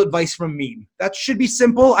legal advice from a meme. That should be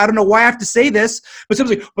simple. I don't know why I have to say this, but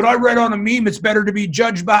someone's like, but I read on a meme, it's better to be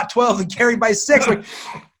judged by 12 than carried by 6. Like,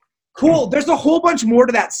 Cool. There's a whole bunch more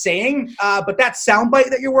to that saying, but that soundbite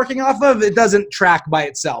that you're working off of, it doesn't track by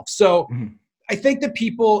itself. So I think that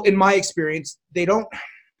people, in my experience, the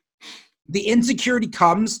insecurity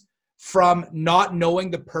comes from not knowing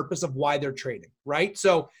the purpose of why they're training, right?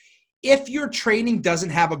 So if your training doesn't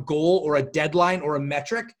have a goal or a deadline or a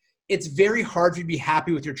metric, it's very hard for you to be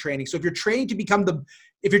happy with your training. So if you're training to become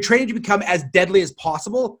as deadly as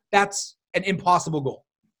possible, that's an impossible goal,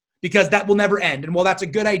 because that will never end. And while that's a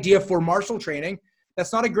good idea for martial training,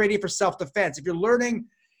 that's not a great idea for self-defense. If you're learning,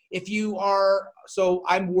 so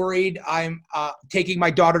I'm worried I'm taking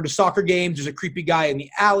my daughter to soccer games, there's a creepy guy in the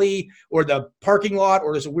alley or the parking lot,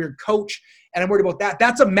 or there's a weird coach, and I'm worried about that.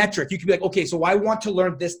 That's a metric. You can be like, okay, so I want to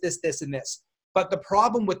learn this, this, this, and this. But the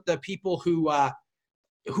problem with the people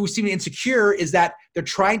who seem insecure is that they're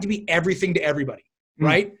trying to be everything to everybody,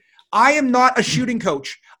 right? I am not a shooting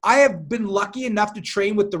coach. I have been lucky enough to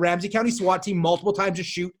train with the Ramsey County SWAT team multiple times to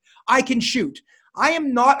shoot. I can shoot. I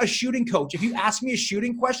am not a shooting coach. If you ask me a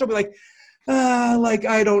shooting question, I'll be like,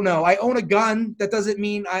 I don't know. I own a gun. That doesn't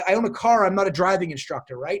mean I own a car. I'm not a driving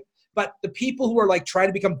instructor, right? But the people who are like trying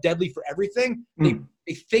to become deadly for everything,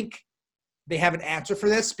 they think they have an answer for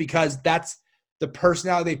this because that's the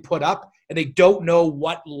personality they put up, and they don't know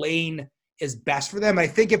what lane is best for them. And I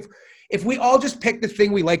think if we all just pick the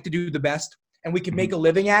thing we like to do the best and we can make a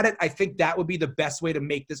living at it, I think that would be the best way to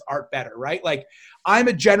make this art better, right? Like, I'm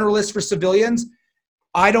a generalist for civilians.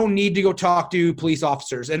 I don't need to go talk to police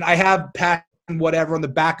officers. And I have passion, whatever, on the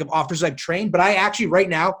back of officers I've trained. But I actually, right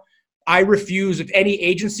now, I refuse, if any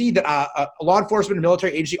agency that a law enforcement or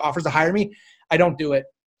military agency offers to hire me, I don't do it.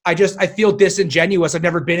 I feel disingenuous. I've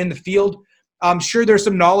never been in the field. I'm sure there's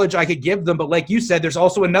some knowledge I could give them, but like you said, there's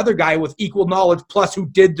also another guy with equal knowledge plus who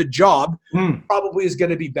did the job probably is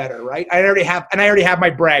going to be better, right? I already have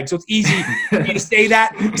my brag, so it's easy for me to say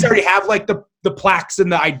that because I already have like the plaques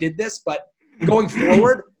and the I did this. But going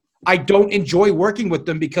forward, I don't enjoy working with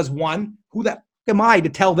them because, one, who the am I to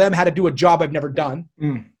tell them how to do a job I've never done?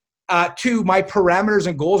 Two, my parameters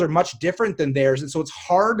and goals are much different than theirs, and so it's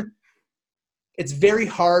hard. It's very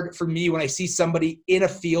hard for me when I see somebody in a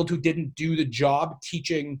field who didn't do the job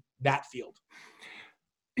teaching that field.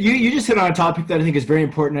 You just hit on a topic that I think is very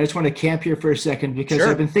important. I just want to camp here for a second because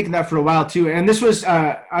I've been thinking that for a while too. And this was,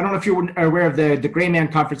 I don't know if you're aware of the Gray Man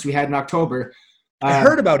conference we had in October. I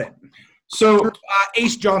heard about it. So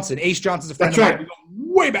Ace Johnson's a friend of mine. We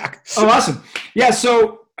go way back. Oh, awesome. Yeah.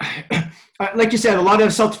 So like you said, a lot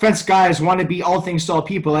of self-defense guys want to be all things to all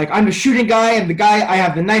people. Like, I'm a shooting guy, and I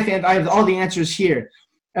have the knife, and I have all the answers here.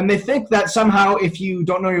 And they think that somehow if you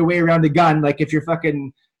don't know your way around a gun, like if you're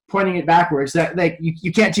fucking pointing it backwards, that like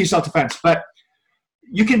you can't teach self-defense. But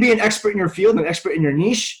you can be an expert in your field, an expert in your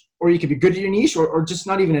niche, or you could be good at your niche, or just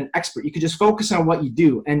not even an expert. You could just focus on what you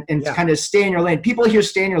do and kind of stay in your lane. People hear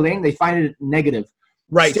stay in your lane, they find it negative.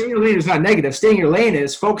 Right. Staying in your lane is not negative. Staying in your lane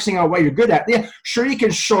is focusing on what you're good at. Yeah, sure, you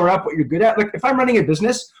can shore up what you're good at. Like, if I'm running a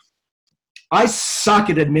business, I suck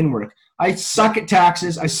at admin work. I suck at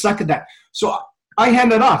taxes. I suck at that. So I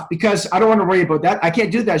hand that off because I don't want to worry about that. I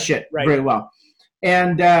can't do that shit very well.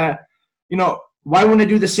 And, why wouldn't I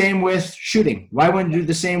do the same with shooting? Why wouldn't I do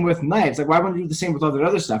the same with knives? Like, why wouldn't I do the same with all that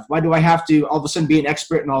other stuff? Why do I have to all of a sudden be an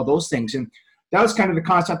expert in all those things? And that was kind of the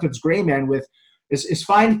concept of Gray Man is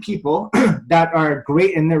find people that are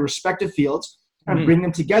great in their respective fields and bring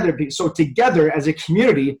them together. So together as a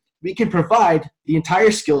community, we can provide the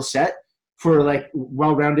entire skill set for like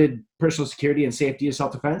well-rounded personal security and safety and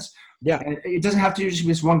self-defense. Yeah. And it doesn't have to just be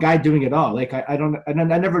this one guy doing it all. Like I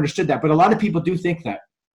never understood that, but a lot of people do think that.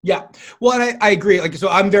 Yeah. Well, and I agree. Like, so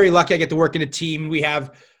I'm very lucky I get to work in a team. We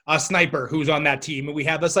have a sniper who's on that team, and we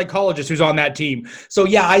have a psychologist who's on that team. So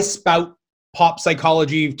yeah, I spout pop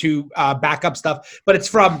psychology to back up stuff, but it's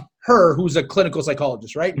from her who's a clinical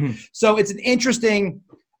psychologist, right? So it's an interesting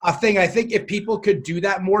thing. I think if people could do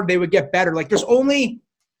that more, they would get better. Like,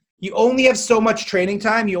 you only have so much training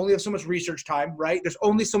time. You only have so much research time, right? There's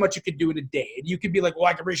only so much you could do in a day. And you could be like, well,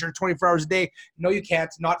 I can research 24 hours a day. No, you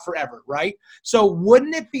can't. Not forever, right? So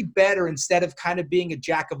wouldn't it be better, instead of kind of being a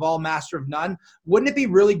jack of all, master of none, wouldn't it be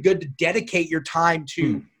really good to dedicate your time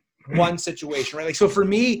to one situation, right? Like, so for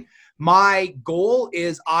me, my goal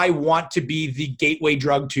is I want to be the gateway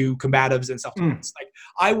drug to combatives and self-defense. Like,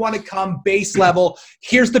 I want to come base level.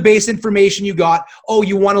 Here's the base information you got. Oh,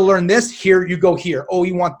 you want to learn this? Here, you go here. Oh,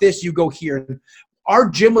 you want this? You go here. Our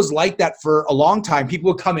gym was like that for a long time.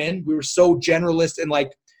 People would come in. We were so generalist and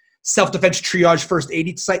like self-defense triage, first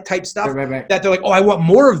aid type stuff that they're like, oh, I want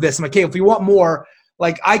more of this. I'm like, okay, if you want more,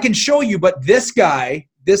 like, I can show you, but this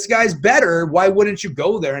guy's better. Why wouldn't you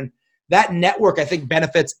go there? And that network, I think,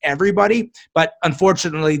 benefits everybody. But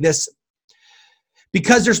unfortunately,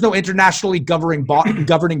 because there's no internationally governing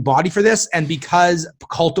body for this, and because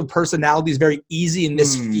cult of personality is very easy in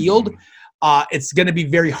this field, it's going to be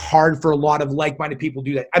very hard for a lot of like-minded people to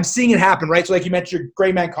do that. I'm seeing it happen, right? So like you mentioned your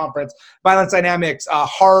Gray Man Conference, Violence Dynamics,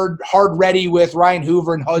 Hard Ready with Ryan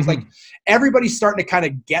Hoover, and it's like everybody's starting to kind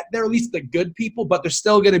of get there, at least the good people, but there's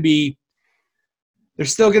still going to be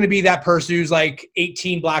that person who's like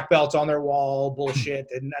 18 black belts on their wall bullshit.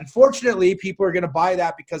 And unfortunately, people are going to buy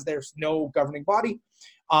that because there's no governing body.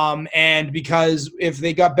 And because if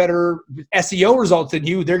they got better SEO results than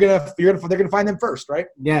you, they're going to find them first. Right.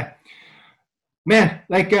 Yeah, man.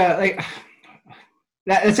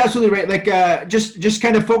 That's absolutely right. Like, just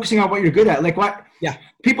kind of focusing on what you're good at. Like what? Yeah.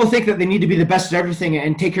 People think that they need to be the best at everything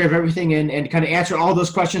and take care of everything and kind of answer all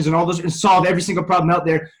those questions and solve every single problem out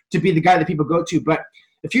there to be the guy that people go to. But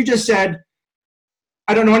if you just said,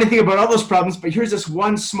 I don't know anything about all those problems, but here's this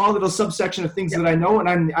one small little subsection of things that I know,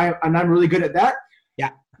 and I'm really good at that.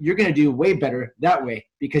 Yeah. You're going to do way better that way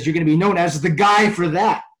because you're going to be known as the guy for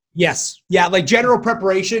that. Yes. Yeah. Like general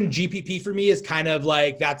preparation, GPP for me is kind of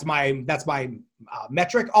like, that's my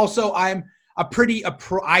metric. Also, I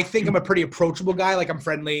think I'm a pretty approachable guy. Like I'm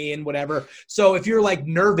friendly and whatever. So if you're like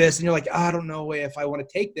nervous and you're like, I don't know if I want to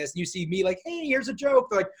take this, and you see me like, hey, here's a joke.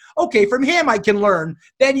 They're like, okay, from him I can learn.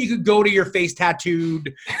 Then you could go to your face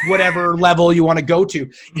tattooed, whatever level you want to go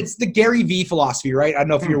to. It's the Gary V philosophy, right? I don't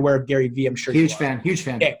know if you're aware of Gary V. I'm sure Huge fan.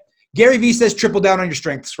 Okay. Gary V says triple down on your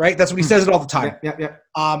strengths, right? That's what he says it all the time. Yeah.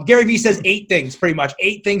 Gary V says 8 things, pretty much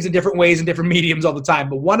 8 things in different ways and different mediums all the time.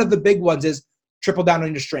 But one of the big ones is triple down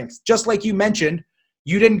on your strengths. Just like you mentioned,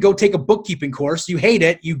 you didn't go take a bookkeeping course. You hate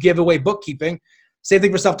it. You give away bookkeeping. Same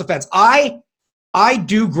thing for self-defense. I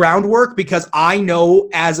do groundwork because I know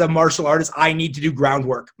as a martial artist, I need to do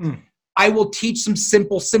groundwork. I will teach some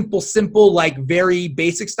simple, like very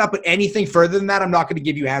basic stuff, but anything further than that, I'm not going to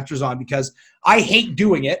give you answers on because I hate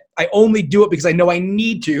doing it. I only do it because I know I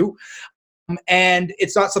need to. And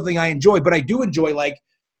it's not something I enjoy, but I do enjoy like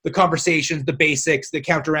the conversations, the basics, the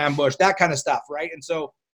counter ambush, that kind of stuff, right? And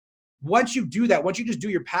so once you do that, once you just do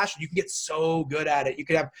your passion, you can get so good at it.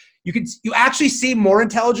 You actually seem more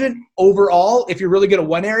intelligent overall if you're really good at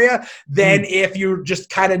one area than if you just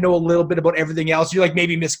kind of know a little bit about everything else. You're like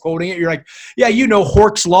maybe misquoting it. You're like, yeah, you know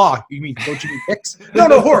Hork's law. Don't you mean Hicks? No,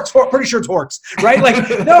 Hork's. Pretty sure it's Hork's, right?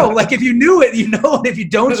 Like, no, like if you knew it, you know, and if you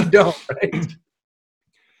don't, you don't, right?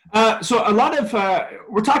 So a lot of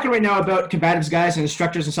we're talking right now about combatives guys and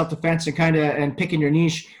instructors and self-defense and picking your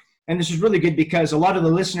niche. And this is really good because a lot of the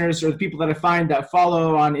listeners or the people that I find that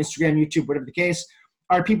follow on Instagram, YouTube, whatever the case,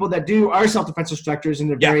 are people that are self-defense instructors in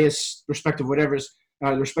their various respective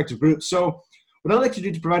respective groups. So what I'd like to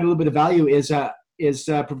do to provide a little bit of value is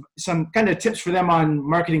some kind of tips for them on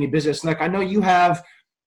marketing and business. Like I know you have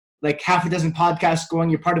like half a dozen podcasts going.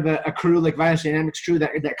 You're part of a crew like Violence Dynamics crew,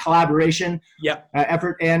 that collaboration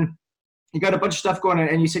effort, and you got a bunch of stuff going on.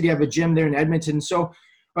 And you said you have a gym there in Edmonton. So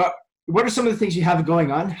what are some of the things you have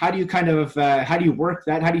going on? How do you kind of how do you work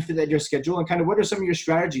that? How do you fit that in your schedule? And kind of what are some of your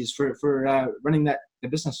strategies for running the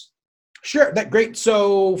business? Sure, great.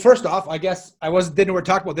 So first off, I guess didn't know we're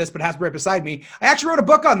talking about this, but it has to be right beside me. I actually wrote a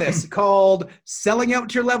book on this called "Selling Out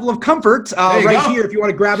to Your Level of Comfort." Here, if you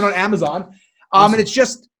want to grab it on Amazon. And it's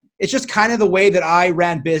just kind of the way that I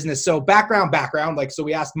ran business. So background, like so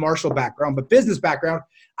we asked Marshall background, but business background.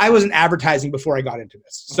 I was in advertising before I got into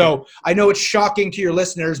this. Okay. So I know it's shocking to your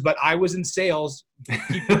listeners, but I was in sales.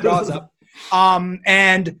 Keep your jaws up.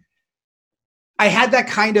 And I had that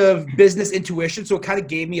kind of business intuition, so it kind of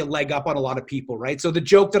gave me a leg up on a lot of people, right? So the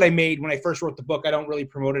joke that I made when I first wrote the book, I don't really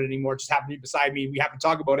promote it anymore. It just happened to be beside me. We happen to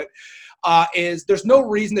talk about it. Is there's no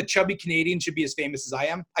reason that chubby Canadian should be as famous as I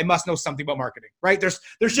am. I must know something about marketing, right? There's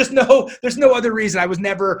no other reason. I was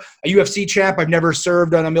never a UFC champ. I've never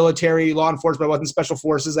served on a military law enforcement. I wasn't special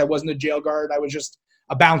forces. I wasn't a jail guard. I was just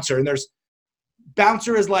a bouncer. And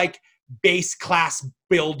bouncer is like base class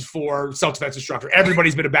build for self-defense instructor.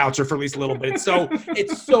 Everybody's been a bouncer for at least a little bit.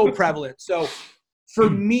 It's so prevalent. So for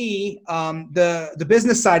me, the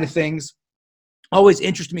business side of things always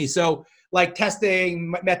interests me. So like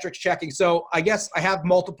testing, metrics checking. So I guess I have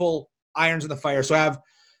multiple irons in the fire. So I have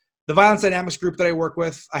the Violence Dynamics group that I work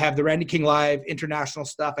with. I have the Randy King Live international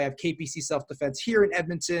stuff. I have KPC Self-Defense here in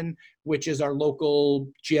Edmonton, which is our local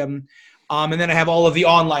gym. And then I have all of the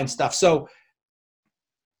online stuff. So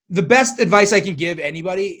the best advice I can give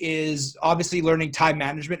anybody is obviously learning time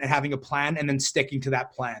management and having a plan and then sticking to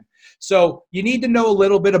that plan. So you need to know a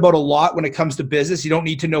little bit about a lot when it comes to business. You don't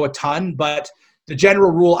need to know a ton, but the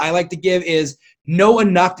general rule I like to give is know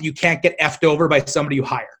enough that you can't get effed over by somebody you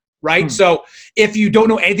hire, right? So if you don't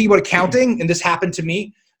know anything about accounting, and this happened to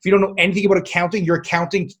me, If you don't know anything about accounting, your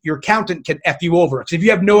accountant can F you over. Because if you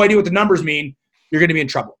have no idea what the numbers mean, you're going to be in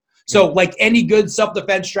trouble. So like any good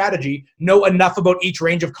self-defense strategy, know enough about each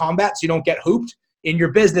range of combat so you don't get hooped. In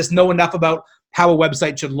your business, know enough about how a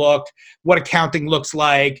website should look, what accounting looks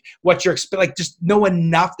like, what you're like, just know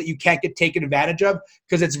enough that you can't get taken advantage of,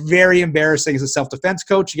 because it's very embarrassing as a self-defense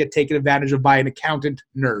coach. You get taken advantage of by an accountant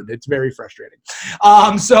nerd. It's very frustrating.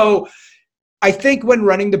 So I think when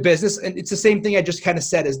running the business, and it's the same thing I just kind of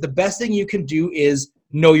said, is the best thing you can do is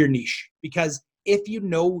know your niche. Because if you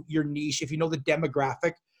know your niche, if you know the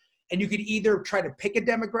demographic, and you could either try to pick a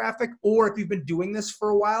demographic, or if you've been doing this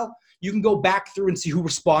for a while, you can go back through and see who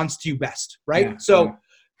responds to you best, right? Yeah, so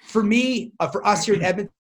for me, for us here in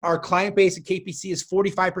Edmonton, our client base at KPC is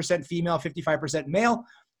 45% female, 55% male.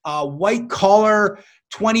 White collar,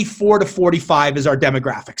 24 to 45 is our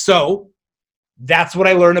demographic. So that's what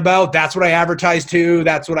I learn about. That's what I advertise to.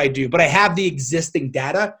 That's what I do. But I have the existing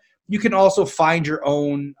data. You can also find your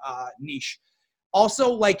own niche.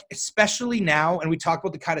 Also, like, especially now, and we talk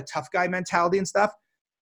about the kind of tough guy mentality and stuff,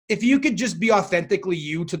 if you could just be authentically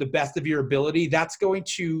you to the best of your ability, that's going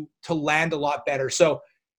to land a lot better. So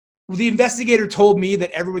the investigator told me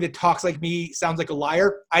that everybody that talks like me sounds like a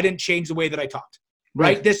liar. I didn't change the way that I talked,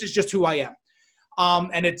 right? This is just who I am.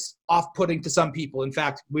 And it's off-putting to some people. In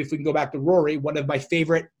fact, if we can go back to Rory, one of my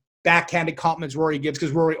favorite backhanded compliments Rory gives,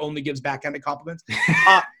 because Rory only gives backhanded compliments,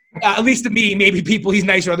 at least to me, maybe he's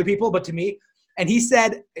nicer to other people, but to me. And he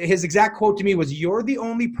said, his exact quote to me was, "You're the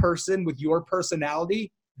only person with your personality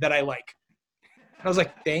that I like." And I was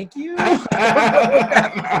like, thank you.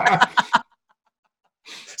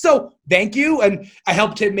 So thank you. And I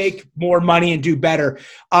helped him make more money and do better.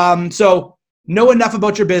 So know enough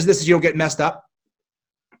about your business so you don't get messed up.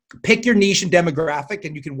 Pick your niche and demographic,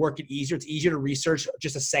 and you can work it easier. It's easier to research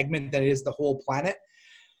just a segment than it is the whole planet.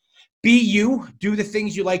 Be you. Do the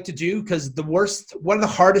things you like to do, because one of the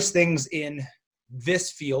hardest things in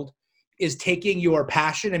this field is taking your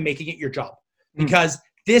passion and making it your job. Because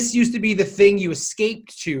this used to be the thing you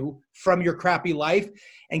escaped to from your crappy life.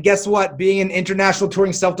 And guess what? Being an international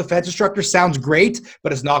touring self-defense instructor sounds great,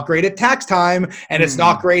 but it's not great at tax time. And it's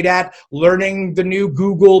not great at learning the new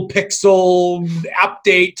Google Pixel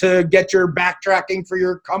update to get your backtracking for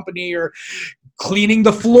your company, or cleaning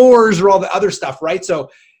the floors, or all the other stuff, right?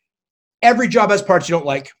 So every job has parts you don't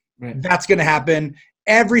like. That's going to happen.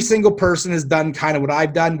 Every single person has done kind of what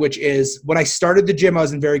I've done, which is, when I started the gym, I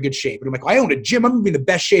was in very good shape. And I'm like, I own a gym. I'm going to be in the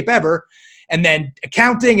best shape ever. And then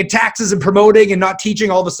accounting and taxes and promoting and not teaching,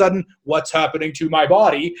 all of a sudden, what's happening to my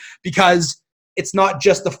body? Because it's not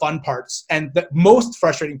just the fun parts. And the most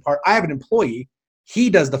frustrating part, I have an employee. He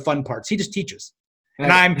does the fun parts. He just teaches.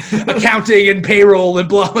 And I'm accounting and payroll and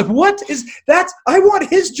blah. Like, what is that? I want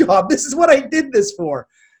his job. This is what I did this for.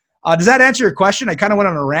 Does that answer your question? I kind of went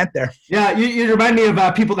on a rant there. Yeah, you remind me of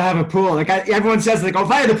people that have a pool. Like everyone says, like, oh,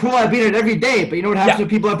 if I had a pool, I'd be in it every day. But you know what happens when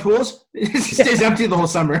people have pools? It stays empty the whole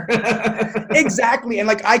summer. Exactly. And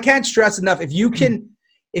like, I can't stress enough, if you can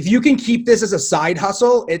keep this as a side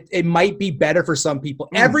hustle, it might be better for some people.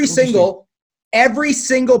 Every single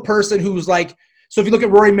person who's like, so if you look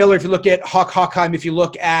at Rory Miller, if you look at Hockheim, if you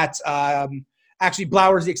look at actually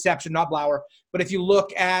Blauer's the exception, not Blauer, but if you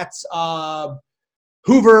look at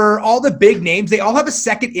Hoover, all the big names, they all have a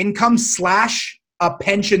second income / a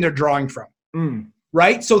pension they're drawing from,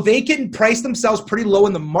 right? So they can price themselves pretty low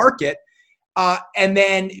in the market and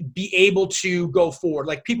then be able to go forward.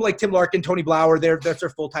 Like people like Tim Larkin, Tony Blauer, that's their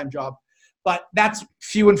full-time job. But that's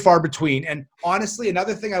few and far between. And honestly,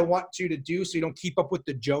 another thing I want you to do so you don't keep up with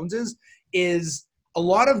the Joneses is a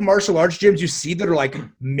lot of martial arts gyms you see that are like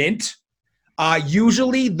mint.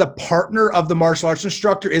 Usually the partner of the martial arts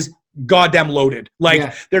instructor is goddamn loaded.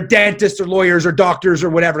 Like they're dentists or lawyers or doctors or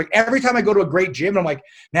whatever. Like every time I go to a great gym, I'm like,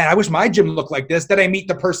 man, I wish my gym looked like this. Then I meet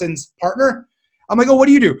the person's partner. I'm like, oh, what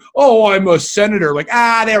do you do? Oh, I'm a senator. Like,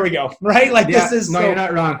 there we go. Right? Like this is. No, you're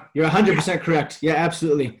not wrong. You're 100% correct. Yeah,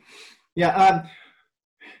 absolutely. Yeah.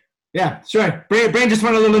 Sorry. Brain just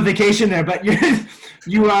went a little vacation there, but you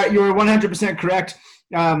are 100% correct.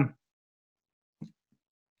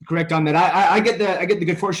 Correct on that. I get the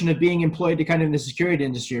good fortune of being employed to kind of in the security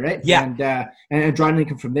industry, right? Yeah. And drawing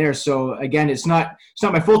income from there. So again, it's not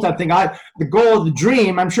my full-time thing. The goal, the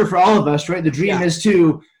dream, I'm sure for all of us, right? The dream is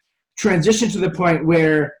to transition to the point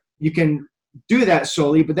where you can do that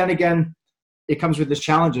solely. But then again, it comes with its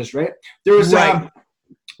challenges, right? There was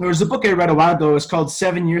a book I read a while ago. It's called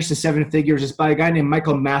 7 Years to Seven Figures. It's by a guy named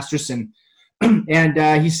Michael Masterson,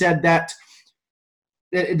 and he said that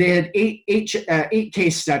they had eight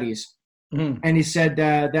case studies. And he said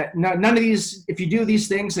that none of these, if you do these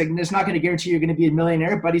things, like, it's not going to guarantee you're going to be a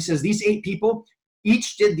millionaire. But he says these 8 people,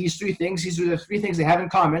 each did these 3 things. These are the 3 things they have in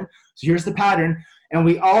common. So here's the pattern. And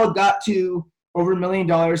we all got to over $1 million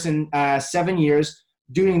in 7 years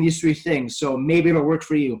doing these 3 things. So maybe it'll work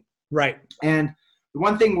for you. Right. And the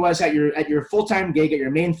one thing was at your full-time gig, at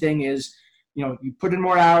your main thing is, you put in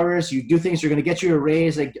more hours, you do things, you're going to get you a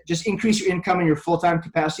raise, like just increase your income in your full-time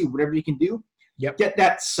capacity, whatever you can do. Yep. Get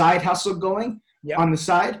that side hustle going on the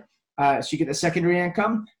side. So you get the secondary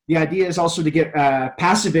income. The idea is also to get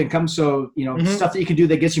passive income. So, stuff that you can do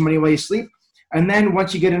that gets you money while you sleep. And then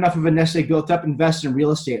once you get enough of a nest egg built up, invest in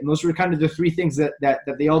real estate. And those were kind of the 3 things that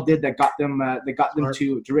they all did that got them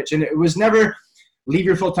to rich. And it was never leave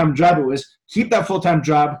your full-time job. It was keep that full-time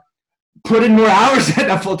job, put in more hours at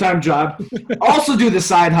that full-time job, also do the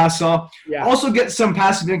side hustle, also get some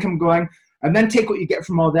passive income going, and then take what you get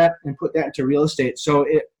from all that and put that into real estate. So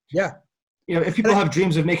if people have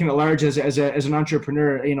dreams of making it large as an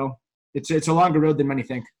entrepreneur, it's a longer road than many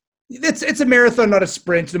think. It's a marathon, not a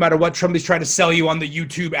sprint, no matter what somebody's trying to sell you on the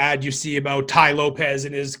YouTube ad you see about Ty Lopez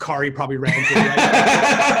and his car he probably rented.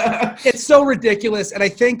 Right? It's so ridiculous. And I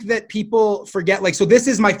think that people forget, so this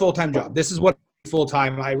is my full-time job. This is what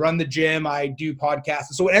full-time. I run the gym. I do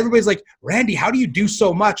podcasts. So everybody's like, Randy, how do you do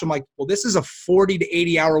so much? I'm like, well, this is a 40 to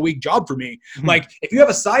 80 hour a week job for me. Mm-hmm. Like, if you have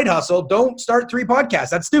a side hustle, don't start 3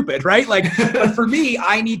 podcasts. That's stupid, right? But for me,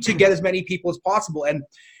 I need to get as many people as possible. And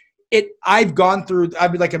I've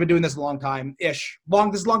been doing this a long time-ish.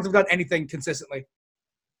 As long as I've done anything consistently.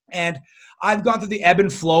 And I've gone through the ebb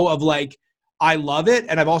and flow of I love it.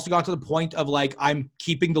 And I've also gone to the point of I'm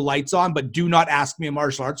keeping the lights on, but do not ask me a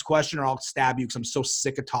martial arts question or I'll stab you because I'm so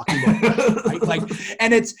sick of talking about it. Right?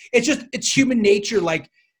 And it's human nature.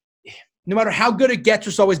 No matter how good it gets,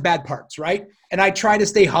 there's always bad parts, right? And I try to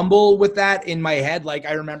stay humble with that in my head.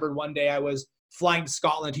 I remember one day I was flying to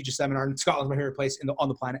Scotland to teach a seminar, and Scotland's my favorite place on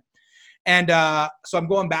the planet. And so I'm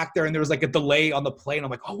going back there, and there was a delay on the plane.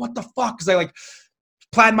 I'm like, oh, what the fuck? Because I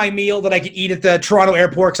planned my meal that I could eat at the Toronto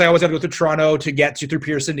airport, because I always have to go through Toronto to get through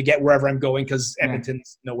Pearson to get wherever I'm going, because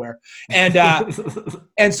Edmonton's nowhere. And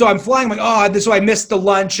and so I'm flying. I'm like, so I missed the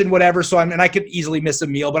lunch and whatever. So I could easily miss a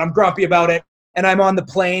meal, but I'm grumpy about it. And I'm on the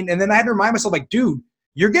plane, and then I had to remind myself, dude,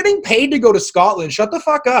 you're getting paid to go to Scotland. Shut the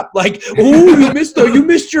fuck up. You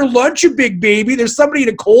missed your lunch, you big baby. There's somebody in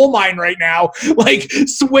a coal mine right now,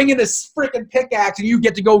 swinging a freaking pickaxe, and you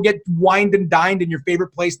get to go get wined and dined in your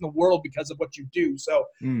favorite place in the world because of what you do. So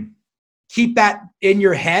keep that in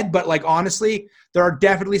your head. But honestly, there are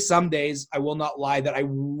definitely some days, I will not lie, that I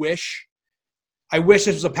wish this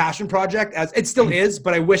was a passion project, as it still is,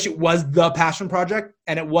 but I wish it was the passion project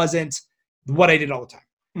and it wasn't what I did all the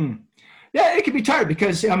time. Yeah, it can be tired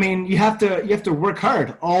because you have to work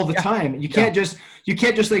hard all the time. You can't just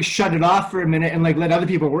shut it off for a minute and let other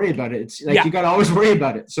people worry about it. It's you got to always worry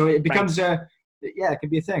about it. So it becomes it can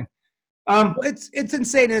be a thing. It's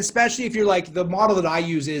insane, and especially if you're the model that I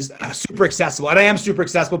use is super accessible, and I am super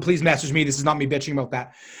accessible. Please message me. This is not me bitching about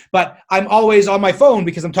that, but I'm always on my phone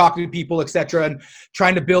because I'm talking to people, etc., and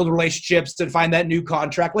trying to build relationships and find that new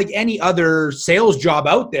contract, like any other sales job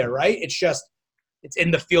out there, right? It's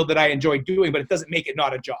in the field that I enjoy doing, but it doesn't make it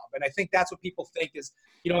not a job. And I think that's what people think is,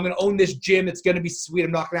 I'm going to own this gym. It's going to be sweet.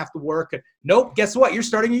 I'm not going to have to work. And nope. Guess what? You're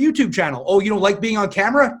starting a YouTube channel. Oh, you don't like being on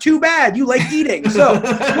camera? Too bad. You like eating. So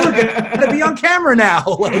you're going to be on camera now.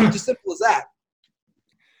 Just simple as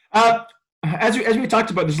that. As we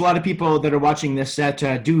talked about, there's a lot of people that are watching this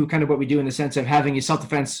that do kind of what we do in the sense of having a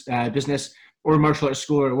self-defense business or martial arts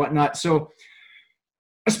school or whatnot. So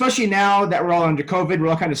especially now that we're all under COVID, we're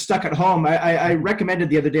all kind of stuck at home. I recommended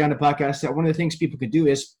the other day on the podcast that one of the things people could do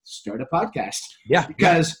is start a podcast. Yeah.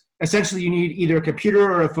 Because essentially you need either a computer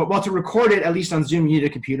or a phone. Well, to record it, at least on Zoom, you need a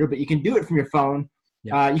computer, but you can do it from your phone.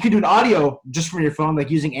 Yeah. You can do an audio just from your phone,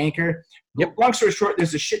 like using Anchor. Yep. Long story short,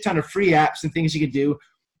 there's a shit ton of free apps and things you can do.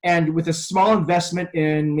 And with a small investment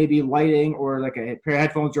in maybe lighting or a pair of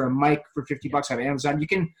headphones or a mic for $50 off Amazon, you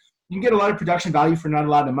can get a lot of production value for not a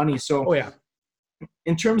lot of money. So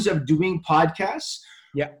in terms of doing podcasts,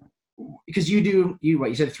 because you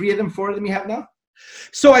said 3 of them, 4 of them you have now?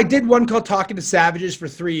 So I did one called Talking to Savages for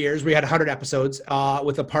 3 years. We had 100 episodes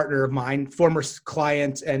with a partner of mine, former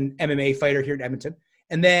client and MMA fighter here in Edmonton.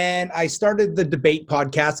 And then I started the debate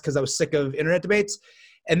podcast because I was sick of internet debates.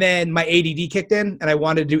 And then my ADD kicked in and I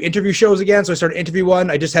wanted to do interview shows again. So I started Interview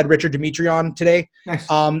One. I just had Richard Dimitri on today. Nice.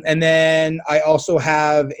 And then I also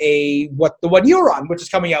have the one you're on, which is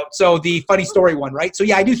coming out. So the funny story one, right? So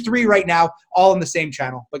yeah, I do 3 right now, all on the same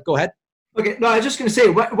channel, but go ahead. Okay. No, I was just going to say,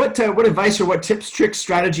 what advice or what tips, tricks,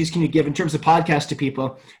 strategies can you give in terms of podcasts to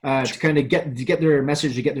people to kind of get their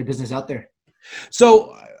message, to get their business out there?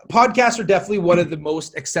 So podcasts are definitely one of the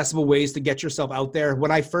most accessible ways to get yourself out there.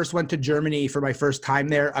 When I first went to Germany for my first time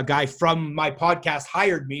there, a guy from my podcast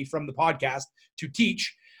hired me from the podcast to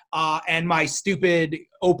teach. And my stupid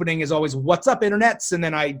opening is always, "What's up, internets?" And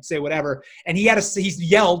then I say whatever. And he's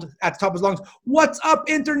yelled at the top of his lungs, "What's up,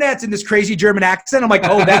 internets?" in this crazy German accent. I'm like,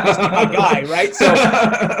 oh, that must be my guy, right? So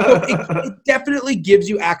it definitely gives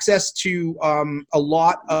you access to a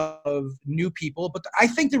lot of new people. But I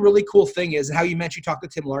think the really cool thing is, and how you mentioned you talked to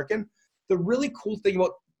Tim Larkin, the really cool thing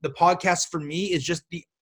about the podcast for me is just the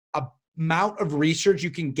amount of research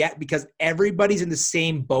you can get, because everybody's in the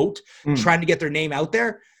same boat trying to get their name out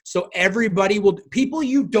there. So people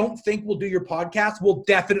you don't think will do your podcast will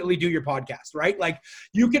definitely do your podcast, right? Like,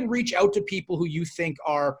 you can reach out to people who you think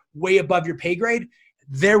are way above your pay grade.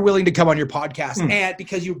 They're willing to come on your podcast and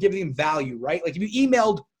because you're giving them value, right? Like, if you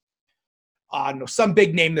emailed, some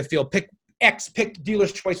big name in the field, pick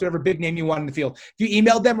dealer's choice, whatever big name you want in the field. If you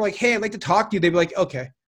emailed them like, "Hey, I'd like to talk to you," they'd be like, "Okay."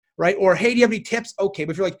 Right? Or, "Hey, do you have any tips?" Okay.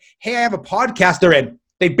 But if you're like, "Hey, I have a podcast," they're in.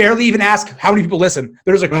 They barely even ask how many people listen.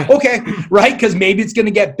 They're just like, "Okay," right? Because maybe it's going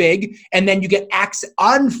to get big, and then you get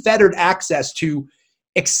unfettered access to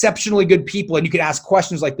exceptionally good people, and you can ask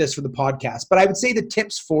questions like this for the podcast. But I would say the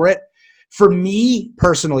tips for it, for me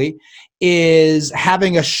personally, is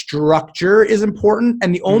having a structure is important.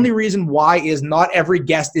 And the only reason why is not every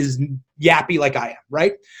guest is yappy like I am,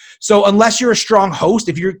 right? So unless you're a strong host,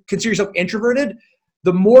 if you consider yourself introverted,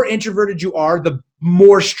 the more introverted you are, the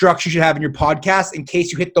more structure you should have in your podcast in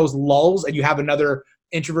case you hit those lulls and you have another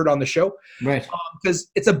introvert on the show. Right. Because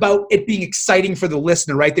it's about it being exciting for the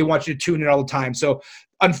listener, right? They want you to tune in all the time. So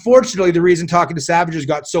unfortunately, the reason Talking to Savages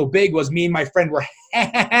got so big was me and my friend were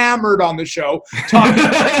hammered on the show talking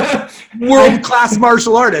to world-class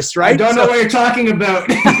martial artists, right? I don't know what you're talking about.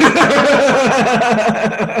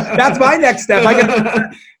 That's my next step.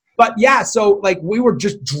 But yeah, so like we were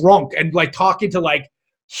just drunk and like talking to like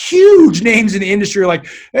huge names in the industry, like,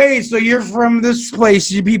 "Hey, so you're from this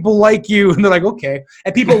place, people like you," and they're like, "Okay,"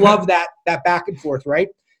 and people love that back and forth, right?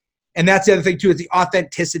 And that's the other thing too, is the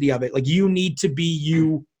authenticity of it. Like, you need to be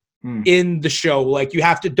you in the show. Like, you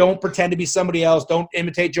have to, don't pretend to be somebody else. Don't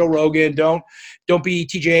imitate Joe Rogan. Don't be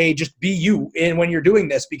TJ. Just be you when you're doing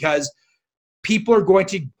this, because people are going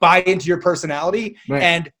to buy into your personality. Right.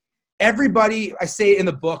 And everybody, I say it in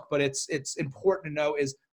the book, but it's important to know,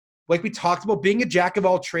 is like we talked about, being a jack of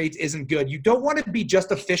all trades isn't good. You don't want to be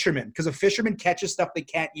just a fisherman, because a fisherman catches stuff they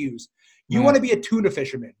can't use. You want to be a tuna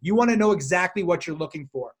fisherman. You want to know exactly what you're looking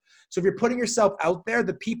for. So if you're putting yourself out there,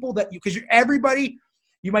 the people that because you're everybody,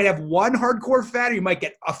 you might have one hardcore fan, or you might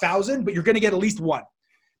get 1,000, but you're going to get at least one.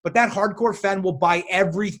 But that hardcore fan will buy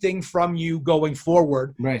everything from you going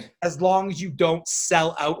forward, right? As long as you don't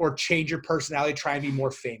sell out or change your personality, try and be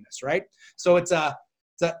more famous, right? So it's an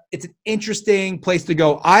interesting place to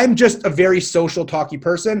go. I'm just a very social, talky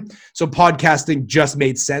person, so podcasting just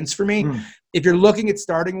made sense for me. If you're looking at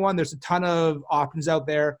starting one, there's a ton of options out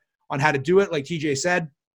there on how to do it, like TJ said.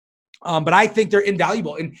 But I think they're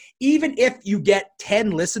invaluable. And even if you get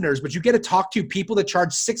 10 listeners, but you get to talk to people that charge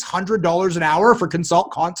 $600 an hour for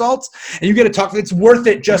consults, and you get to talk, it's worth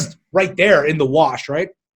it just right there in the wash, right?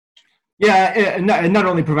 Yeah, not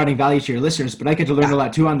only providing value to your listeners, but I get to learn a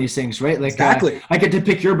lot too on these things, right? Like, exactly. I get to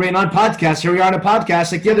pick your brain on podcasts. Here we are on a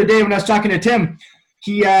podcast. Like the other day when I was talking to Tim,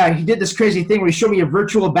 he did this crazy thing where he showed me a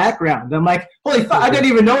virtual background. I'm like, holy fuck, I didn't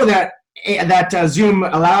even know that Zoom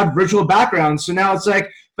allowed virtual backgrounds. So now it's like,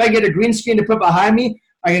 if I get a green screen to put behind me,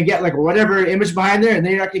 I can get like whatever image behind there, and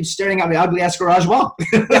then you're not going to be staring at my ugly ass garage wall.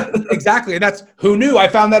 Yeah, exactly. And that's, who knew? I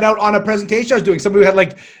found that out on a presentation I was doing. Somebody who had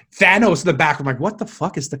like Thanos in the back. I'm like, what the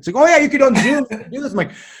fuck is that? It's like, oh yeah, you could on Zoom do this. I'm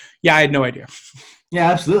like, yeah, I had no idea. Yeah,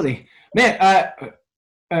 absolutely. Man,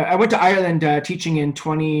 I went to Ireland teaching in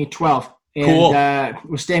 2012, and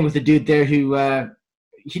was staying with a dude there who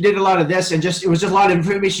he did a lot of this, and it was just a lot of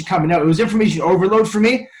information coming out. It was information overload for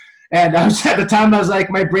me. And at the time, I was like,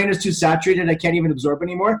 my brain is too saturated. I can't even absorb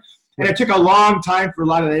anymore. And it took a long time for a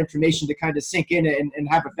lot of that information to kind of sink in and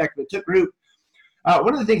have effect, but it took root.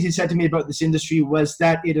 One of the things he said to me about this industry was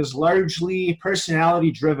that it is largely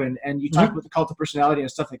personality driven. And you talk about the cult of personality and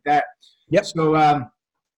stuff like that. Yep. So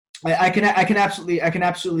I can absolutely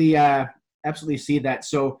see that.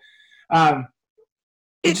 So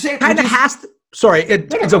it kind of has to. Sorry,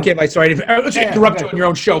 it's okay. Sorry, let's interrupt you on your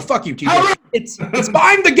own show. Fuck you, TJ.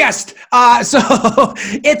 I'm the guest. So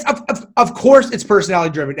it's of course it's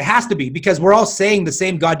personality driven. It has to be, because we're all saying the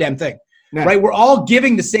same goddamn thing, right? We're all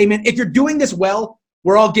giving the same. If you're doing this well,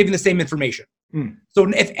 we're all giving the same information. So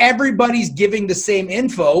if everybody's giving the same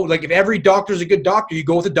info, like if every doctor's a good doctor, you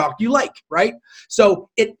go with a doctor you like, right? So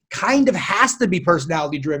it kind of has to be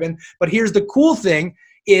personality driven. But here's the cool thing.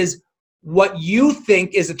 is what you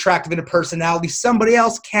think is attractive in a personality somebody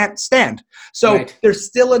else can't stand. So there's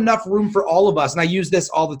still enough room for all of us. And I use this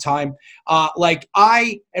all the time. Like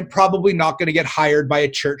I am probably not going to get hired by a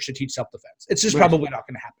church to teach self-defense. It's just probably not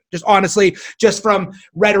going to happen. Just honestly, just from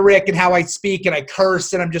rhetoric and how I speak and I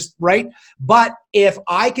curse and I'm just right. But if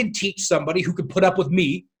I can teach somebody who can put up with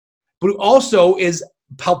me, but who also is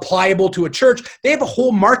pliable to a church, they have a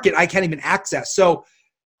whole market I can't even access. So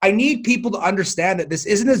I need people to understand that this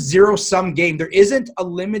isn't a zero-sum game. There isn't a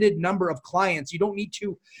limited number of clients. You don't need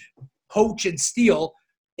to poach and steal.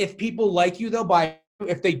 If people like you, they'll buy.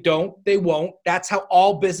 If they don't, they won't. That's how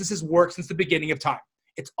all businesses work since the beginning of time.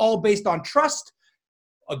 It's all based on trust.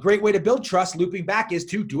 A great way to build trust, looping back, is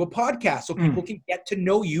to do a podcast so people can get to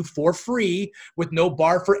know you for free with no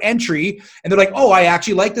bar for entry. And they're like, oh, I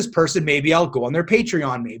actually like this person. Maybe I'll go on their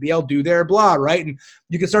Patreon. Maybe I'll do their blah, right? And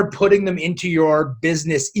you can start putting them into your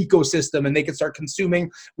business ecosystem and they can start consuming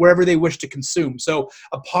wherever they wish to consume. So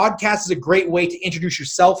a podcast is a great way to introduce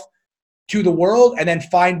yourself to the world and then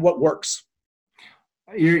find what works.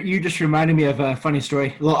 You just reminded me of a funny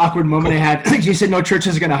story, a little awkward moment I had. You said no church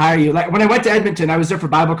is going to hire you. Like when I went to Edmonton, I was there for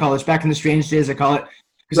Bible college back in the strange days, I call it,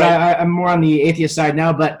 because I'm more on the atheist side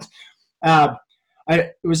now. But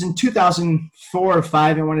it was in 2004 or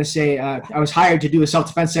 5, I want to say. I was hired to do a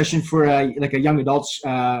self-defense session for a young adults,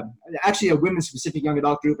 actually a women-specific young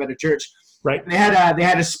adult group at a church. Right. They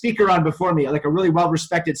had a speaker on before me, like a really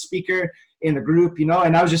well-respected speaker in the group,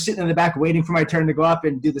 and I was just sitting in the back waiting for my turn to go up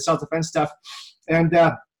and do the self-defense stuff. And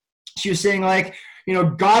she was saying, like,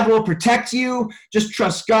 God will protect you. Just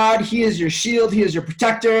trust God. He is your shield. He is your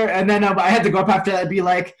protector. And then I had to go up after that and be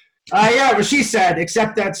like, yeah, what she said,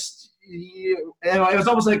 except that's, it was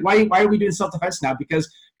almost like, why are we doing self-defense now?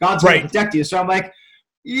 Because God's going to protect you. So I'm like,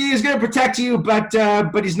 he's going to protect you, but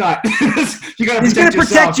he's not. He's going to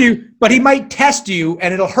protect you, but he might test you,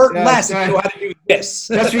 and it'll hurt less if you know how to do this.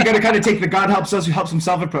 That's where you got to kind of take the God helps us who helps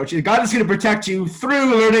himself approach. God is going to protect you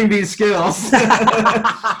through learning these skills.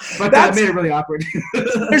 But that made it really awkward.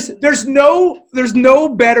 there's no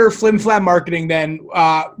better flim-flam marketing than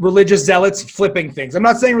religious zealots flipping things. I'm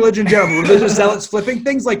not saying religion in general, but religious zealots flipping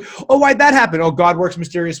things like, oh, why'd that happen? Oh, God works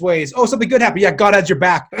mysterious ways. Oh, something good happened. Yeah, God has your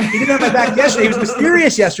back. He didn't have my back yesterday. He was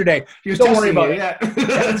mysterious yesterday. Don't worry about it. Yeah,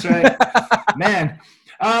 that's right. Man.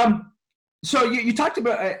 So you talked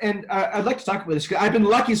about, and I'd like to talk about this, because I've been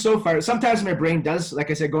lucky so far. Sometimes my brain does, like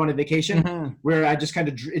I said, go on a vacation where I just kind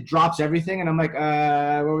of, it drops everything. And I'm like,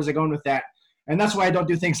 where was I going with that? And that's why I don't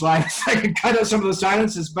do things live. So I can cut out some of the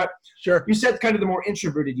silences. But sure, you said kind of the more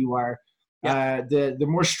introverted you are, the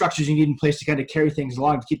more structures you need in place to kind of carry things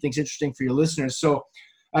along, to keep things interesting for your listeners. So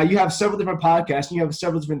you have several different podcasts and you have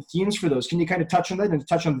several different themes for those. Can you kind of touch on that and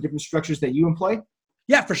touch on the different structures that you employ?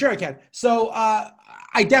 Yeah, for sure I can. So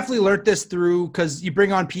I definitely learned this through, because you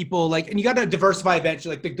bring on people and you got to diversify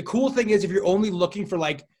eventually. Like the cool thing is, if you're only looking for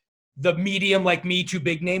like the medium, like me, 2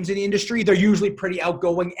 big names in the industry, they're usually pretty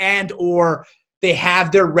outgoing or they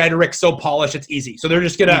have their rhetoric so polished it's easy. So they're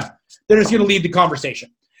just gonna lead the conversation.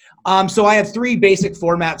 So I have 3 basic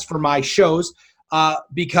formats for my shows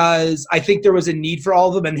because I think there was a need for all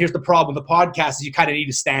of them. And here's the problem with the podcast is you kind of need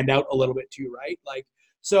to stand out a little bit too, right?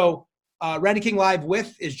 Randy King Live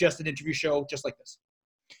With is just an interview show just like this.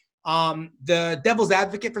 The Devil's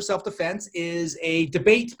Advocate for Self-Defense is a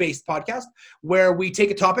debate-based podcast where we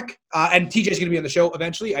take a topic, and TJ's going to be on the show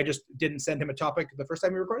eventually. I just didn't send him a topic the first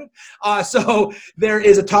time we recorded. So there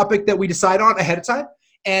is a topic that we decide on ahead of time,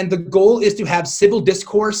 and the goal is to have civil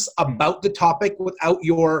discourse about the topic without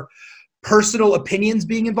your personal opinions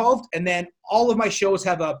being involved. And then all of my shows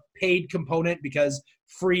have a paid component, because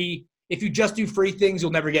if you just do free things,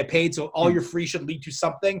 you'll never get paid. So all your free should lead to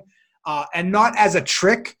something, and not as a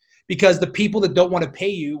trick, because the people that don't want to pay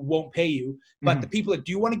you won't pay you. But the people that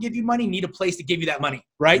do want to give you money need a place to give you that money,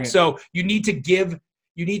 right? So you need to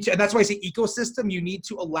and that's why I say ecosystem, you need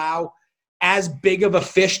to allow as big of a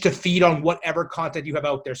fish to feed on whatever content you have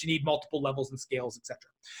out there. So you need multiple levels and scales, etc.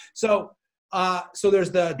 So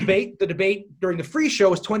there's the debate. The debate during the free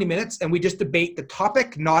show is 20 minutes, and we just debate the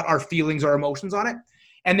topic, not our feelings or emotions on it.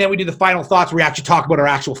 And then we do the final thoughts where we actually talk about our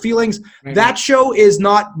actual feelings. That show is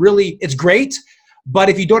not really, it's great, but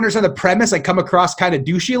if you don't understand the premise, I come across kind of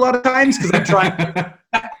douchey a lot of times, because I'm trying to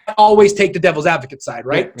always take the devil's advocate side,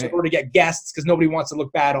 right? So in order to get guests, because nobody wants to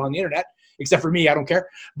look bad on the internet, except for me, I don't care.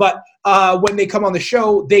 But when they come on the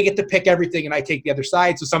show, they get to pick everything, and I take the other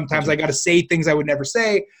side. So sometimes I got to say things I would never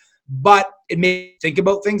say, but it made me think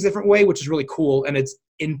about things a different way, which is really cool. And it's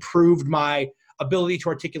improved my ability to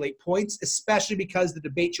articulate points, especially because the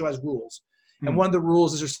debate show has rules. And one of the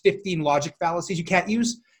rules is there's 15 logic fallacies you can't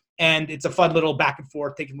use. And it's a fun little back and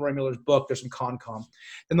forth, taking Roy Miller's book. There's some con-com.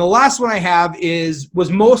 And the last one I have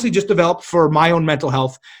was mostly just developed for my own mental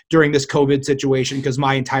health during this COVID situation because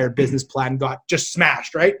my entire business plan got just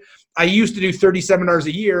smashed, right? I used to do 30 seminars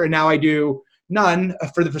a year, and now I do none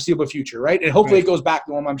for the foreseeable future, right? And hopefully it goes back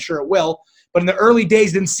to normal. I'm sure it will. But in the early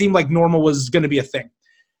days, it didn't seem like normal was going to be a thing.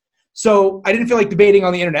 So I didn't feel like debating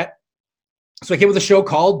on the internet. So I came with a show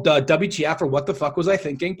called WTF, or What the Fuck Was I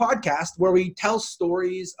Thinking podcast, where we tell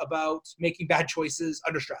stories about making bad choices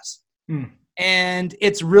under stress. And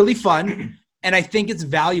it's really fun. And I think it's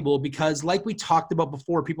valuable because like we talked about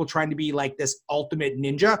before, people trying to be like this ultimate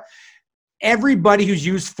ninja. Everybody who's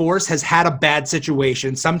used force has had a bad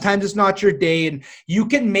situation. Sometimes it's not your day, and you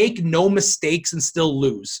can make no mistakes and still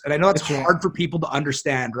lose. And I know that's hard for people to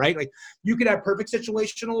understand, right? Like you can have perfect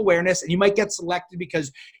situational awareness, and you might get selected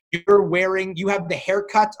because you have the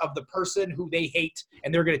haircut of the person who they hate,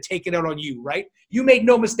 and they're going to take it out on you, right? You made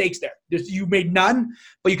no mistakes there. You made none,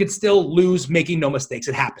 but you can still lose making no mistakes.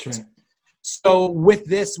 It happens. Right. So with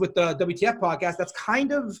the WTF podcast, that's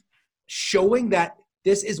kind of showing that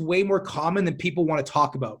this is way more common than people want to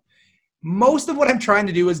talk about. Most of what I'm trying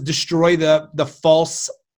to do is destroy the false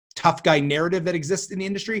tough guy narrative that exists in the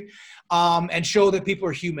industry, and show that people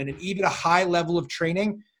are human. And even a high level of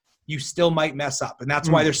training, you still might mess up. And that's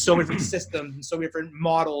why there's so many different systems and so many different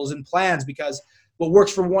models and plans, because what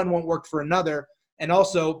works for one won't work for another. And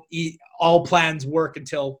also all plans work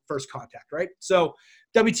until first contact, right? So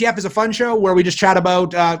WTF is a fun show where we just chat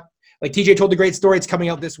about, like TJ told a great story. It's coming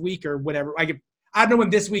out this week or whatever. I don't know when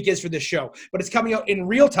this week is for this show, but it's coming out in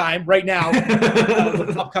real time right now,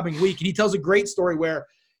 the upcoming week. And he tells a great story where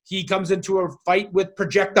he comes into a fight with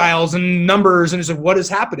projectiles and numbers, and it's like, what is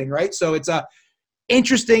happening, right? So it's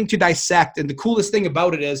interesting to dissect. And the coolest thing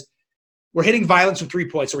about it is we're hitting violence from 3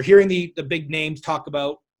 points. So we're hearing the big names talk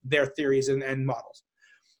about their theories and models.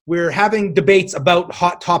 We're having debates about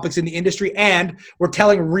hot topics in the industry, and we're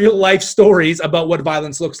telling real life stories about what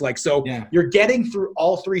violence looks like. So you're getting through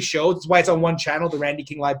all 3 shows. That's why it's on one channel, the Randy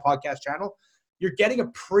King Live podcast channel. You're getting a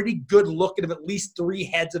pretty good look at least 3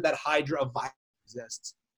 heads of that hydra of violence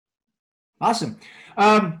exists. Awesome.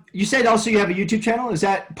 You said also you have a YouTube channel. Is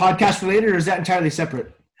that podcast related or is that entirely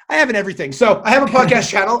separate? I have everything. So I have a podcast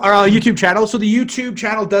channel or a YouTube channel. So the YouTube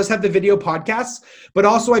channel does have the video podcasts, but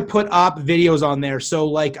also I put up videos on there. So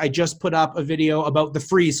like I just put up a video about the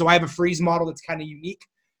freeze. So I have a freeze model that's kind of unique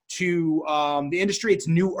to the industry. It's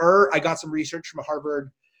newer. I got some research from a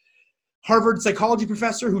Harvard psychology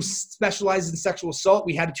professor who specializes in sexual assault.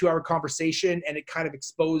 We had a 2-hour conversation, and it kind of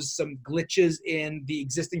exposed some glitches in the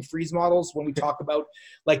existing freeze models when we talk about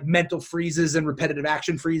like mental freezes and repetitive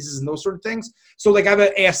action freezes and those sort of things. So like I have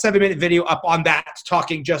a 7-minute video up on that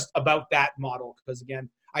talking just about that model because, again,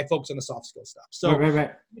 I focus on the soft skill stuff. So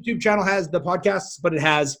right. YouTube channel has the podcasts, but it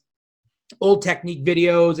has old technique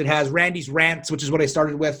videos. It has Randy's rants, which is what I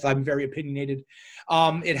started with. I'm very opinionated.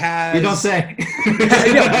 It has. You don't say.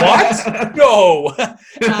 What? No.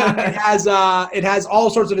 It has all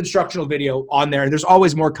sorts of instructional video on there, and there's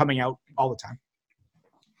always more coming out all the time.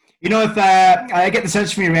 You know, if I get the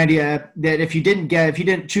sense from you, Randy, that if you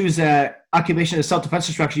didn't choose occupation as self-defense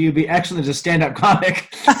instructor, you'd be excellent as a stand-up comic.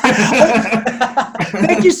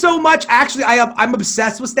 Thank you so much. Actually, I'm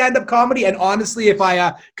obsessed with stand-up comedy, and honestly, if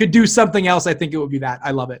I could do something else, I think it would be that.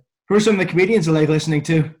 I love it. Who are some of the comedians you like listening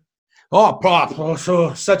to?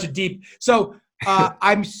 Such a deep. So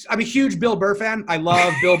I'm a huge Bill Burr fan. I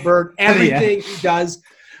love Bill Burr, everything he does.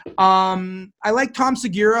 I like Tom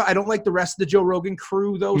Segura. I don't like the rest of the Joe Rogan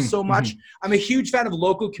crew though so much. I'm a huge fan of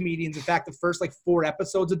local comedians. In fact, the first 4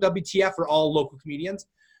 episodes of WTF are all local comedians.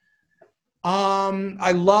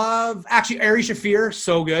 I love Ari Shaffir,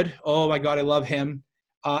 so good. Oh my god, I love him.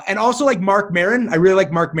 And also like Mark Maron. I really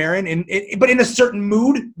like Mark Maron, but in a certain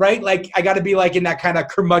mood, right? Like I got to be like in that kind of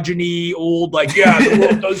curmudgeon-y old, like the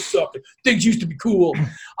world does suck. Things used to be cool.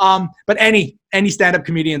 But any stand-up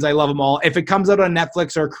comedians, I love them all. If it comes out on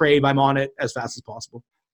Netflix or Crave, I'm on it as fast as possible.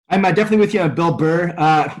 I'm definitely with you on Bill Burr.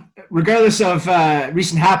 Regardless of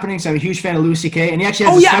recent happenings, I'm a huge fan of Louis C.K. And he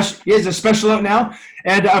actually has a special out now.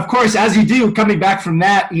 And of course, as you do, coming back from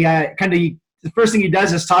that, he the first thing he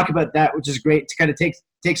does is talk about that, which is great. To kind of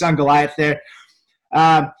takes on Goliath there.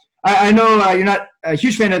 I know you're not a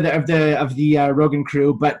huge fan of the Rogan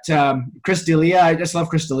crew, but Chris D'Elia, I just love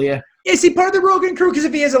Chris D'Elia. Is he part of the Rogan crew? Because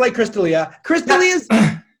if he is, I like Chris D'Elia. Chris D'Elia's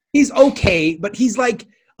he's okay, but he's like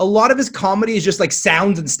a lot of his comedy is just like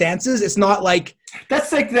sounds and stances. It's not like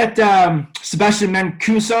that's like that Sebastian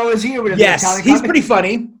Mancuso, is he? Or yes, he's pretty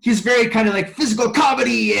funny. He's very kind of like physical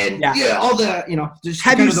comedy and all the just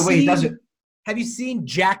kind of the way he does it. Have you seen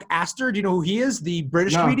Jack Astor? Do you know who he is? The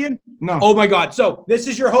British comedian? No. Oh my God. So this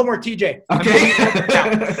is your homework, TJ.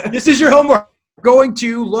 Okay. This is your homework. Going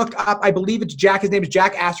to look up, I believe it's Jack. His name is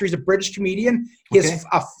Jack Astor. He's a British comedian. He has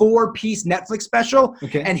a 4-piece Netflix special,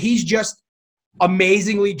 and he's just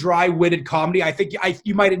amazingly dry-witted comedy. I think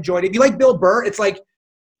you might enjoy it. If you like Bill Burr, it's like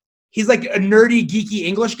he's like a nerdy, geeky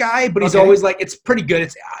English guy, but he's always like, it's pretty good.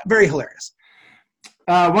 It's very hilarious.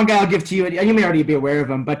 One guy I'll give to you, and you may already be aware of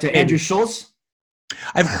him, but Andrew Schulz.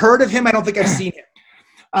 I've heard of him. I don't think I've seen him.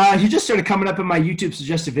 He just started coming up in my YouTube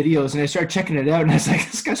suggested videos, and I started checking it out, and I was like,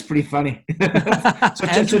 this guy's pretty funny.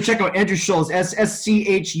 so check out Andrew Schulz,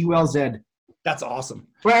 SCHULZ. That's awesome.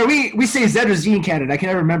 Well, we say Z or Z in Canada. I can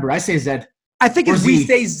never remember. I say Z. I think if we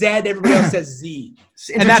say Z, everybody else says Z.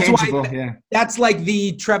 And that's why that's like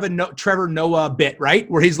the Trevor Noah bit, right?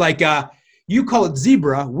 Where he's like, you call it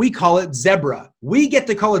zebra, we call it zebra. We get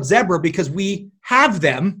to call it zebra because we have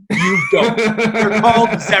them. You don't. They're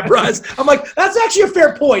called zebras. I'm like, that's actually a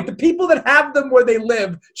fair point. The people that have them where they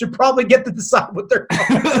live should probably get to decide what they're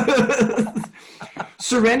called.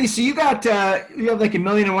 So Randy, so you have like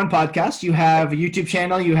 1,000,001 podcasts. You have a YouTube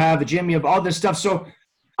channel. You have a gym. You have all this stuff. So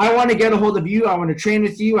I want to get a hold of you. I want to train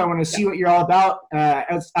with you. I want to see what you're all about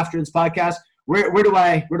after this podcast. Where do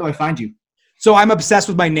I find you? So I'm obsessed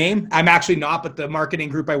with my name. I'm actually not, but the marketing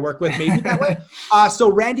group I work with made me that way.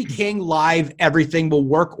 So Randy King Live, everything will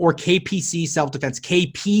work, or KPC Self-Defense.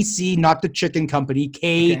 KPC, not the chicken company.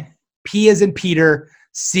 P as in Peter,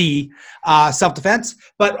 C, Self-Defense.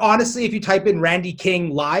 But honestly, if you type in Randy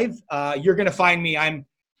King Live, you're going to find me. I'm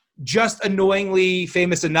just annoyingly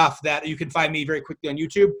famous enough that you can find me very quickly on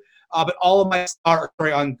YouTube. But all of my,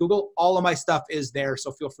 on Google, all of my stuff is there.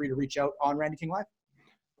 So feel free to reach out on Randy King Live.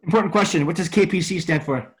 Important question. What does KPC stand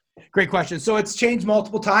for? Great question. So it's changed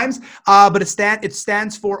multiple times, but it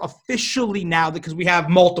stands for officially now, because we have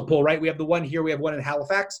multiple, right? We have the one here. We have one in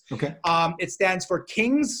Halifax. Okay. It stands for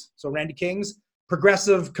Kings. So Randy Kings,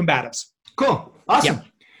 Progressive Combatives. Cool. Awesome. Yeah.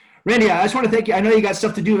 Randy, I just want to thank you. I know you got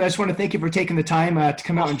stuff to do. I just want to thank you for taking the time to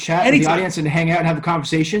come out and chat with the audience and hang out and have a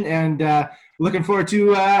conversation. And looking forward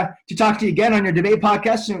to talk to you again on your debate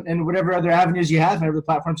podcast and whatever other avenues you have, whatever the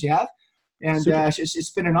platforms you have. And it's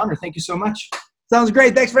been an honor. Thank you so much. Sounds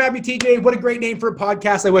great. Thanks for having me, TJ. What a great name for a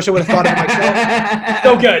podcast. I wish I would have thought of it myself.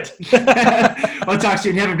 So good. I'll talk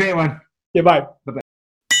soon. You have a great one. Yeah, bye. Bye-bye.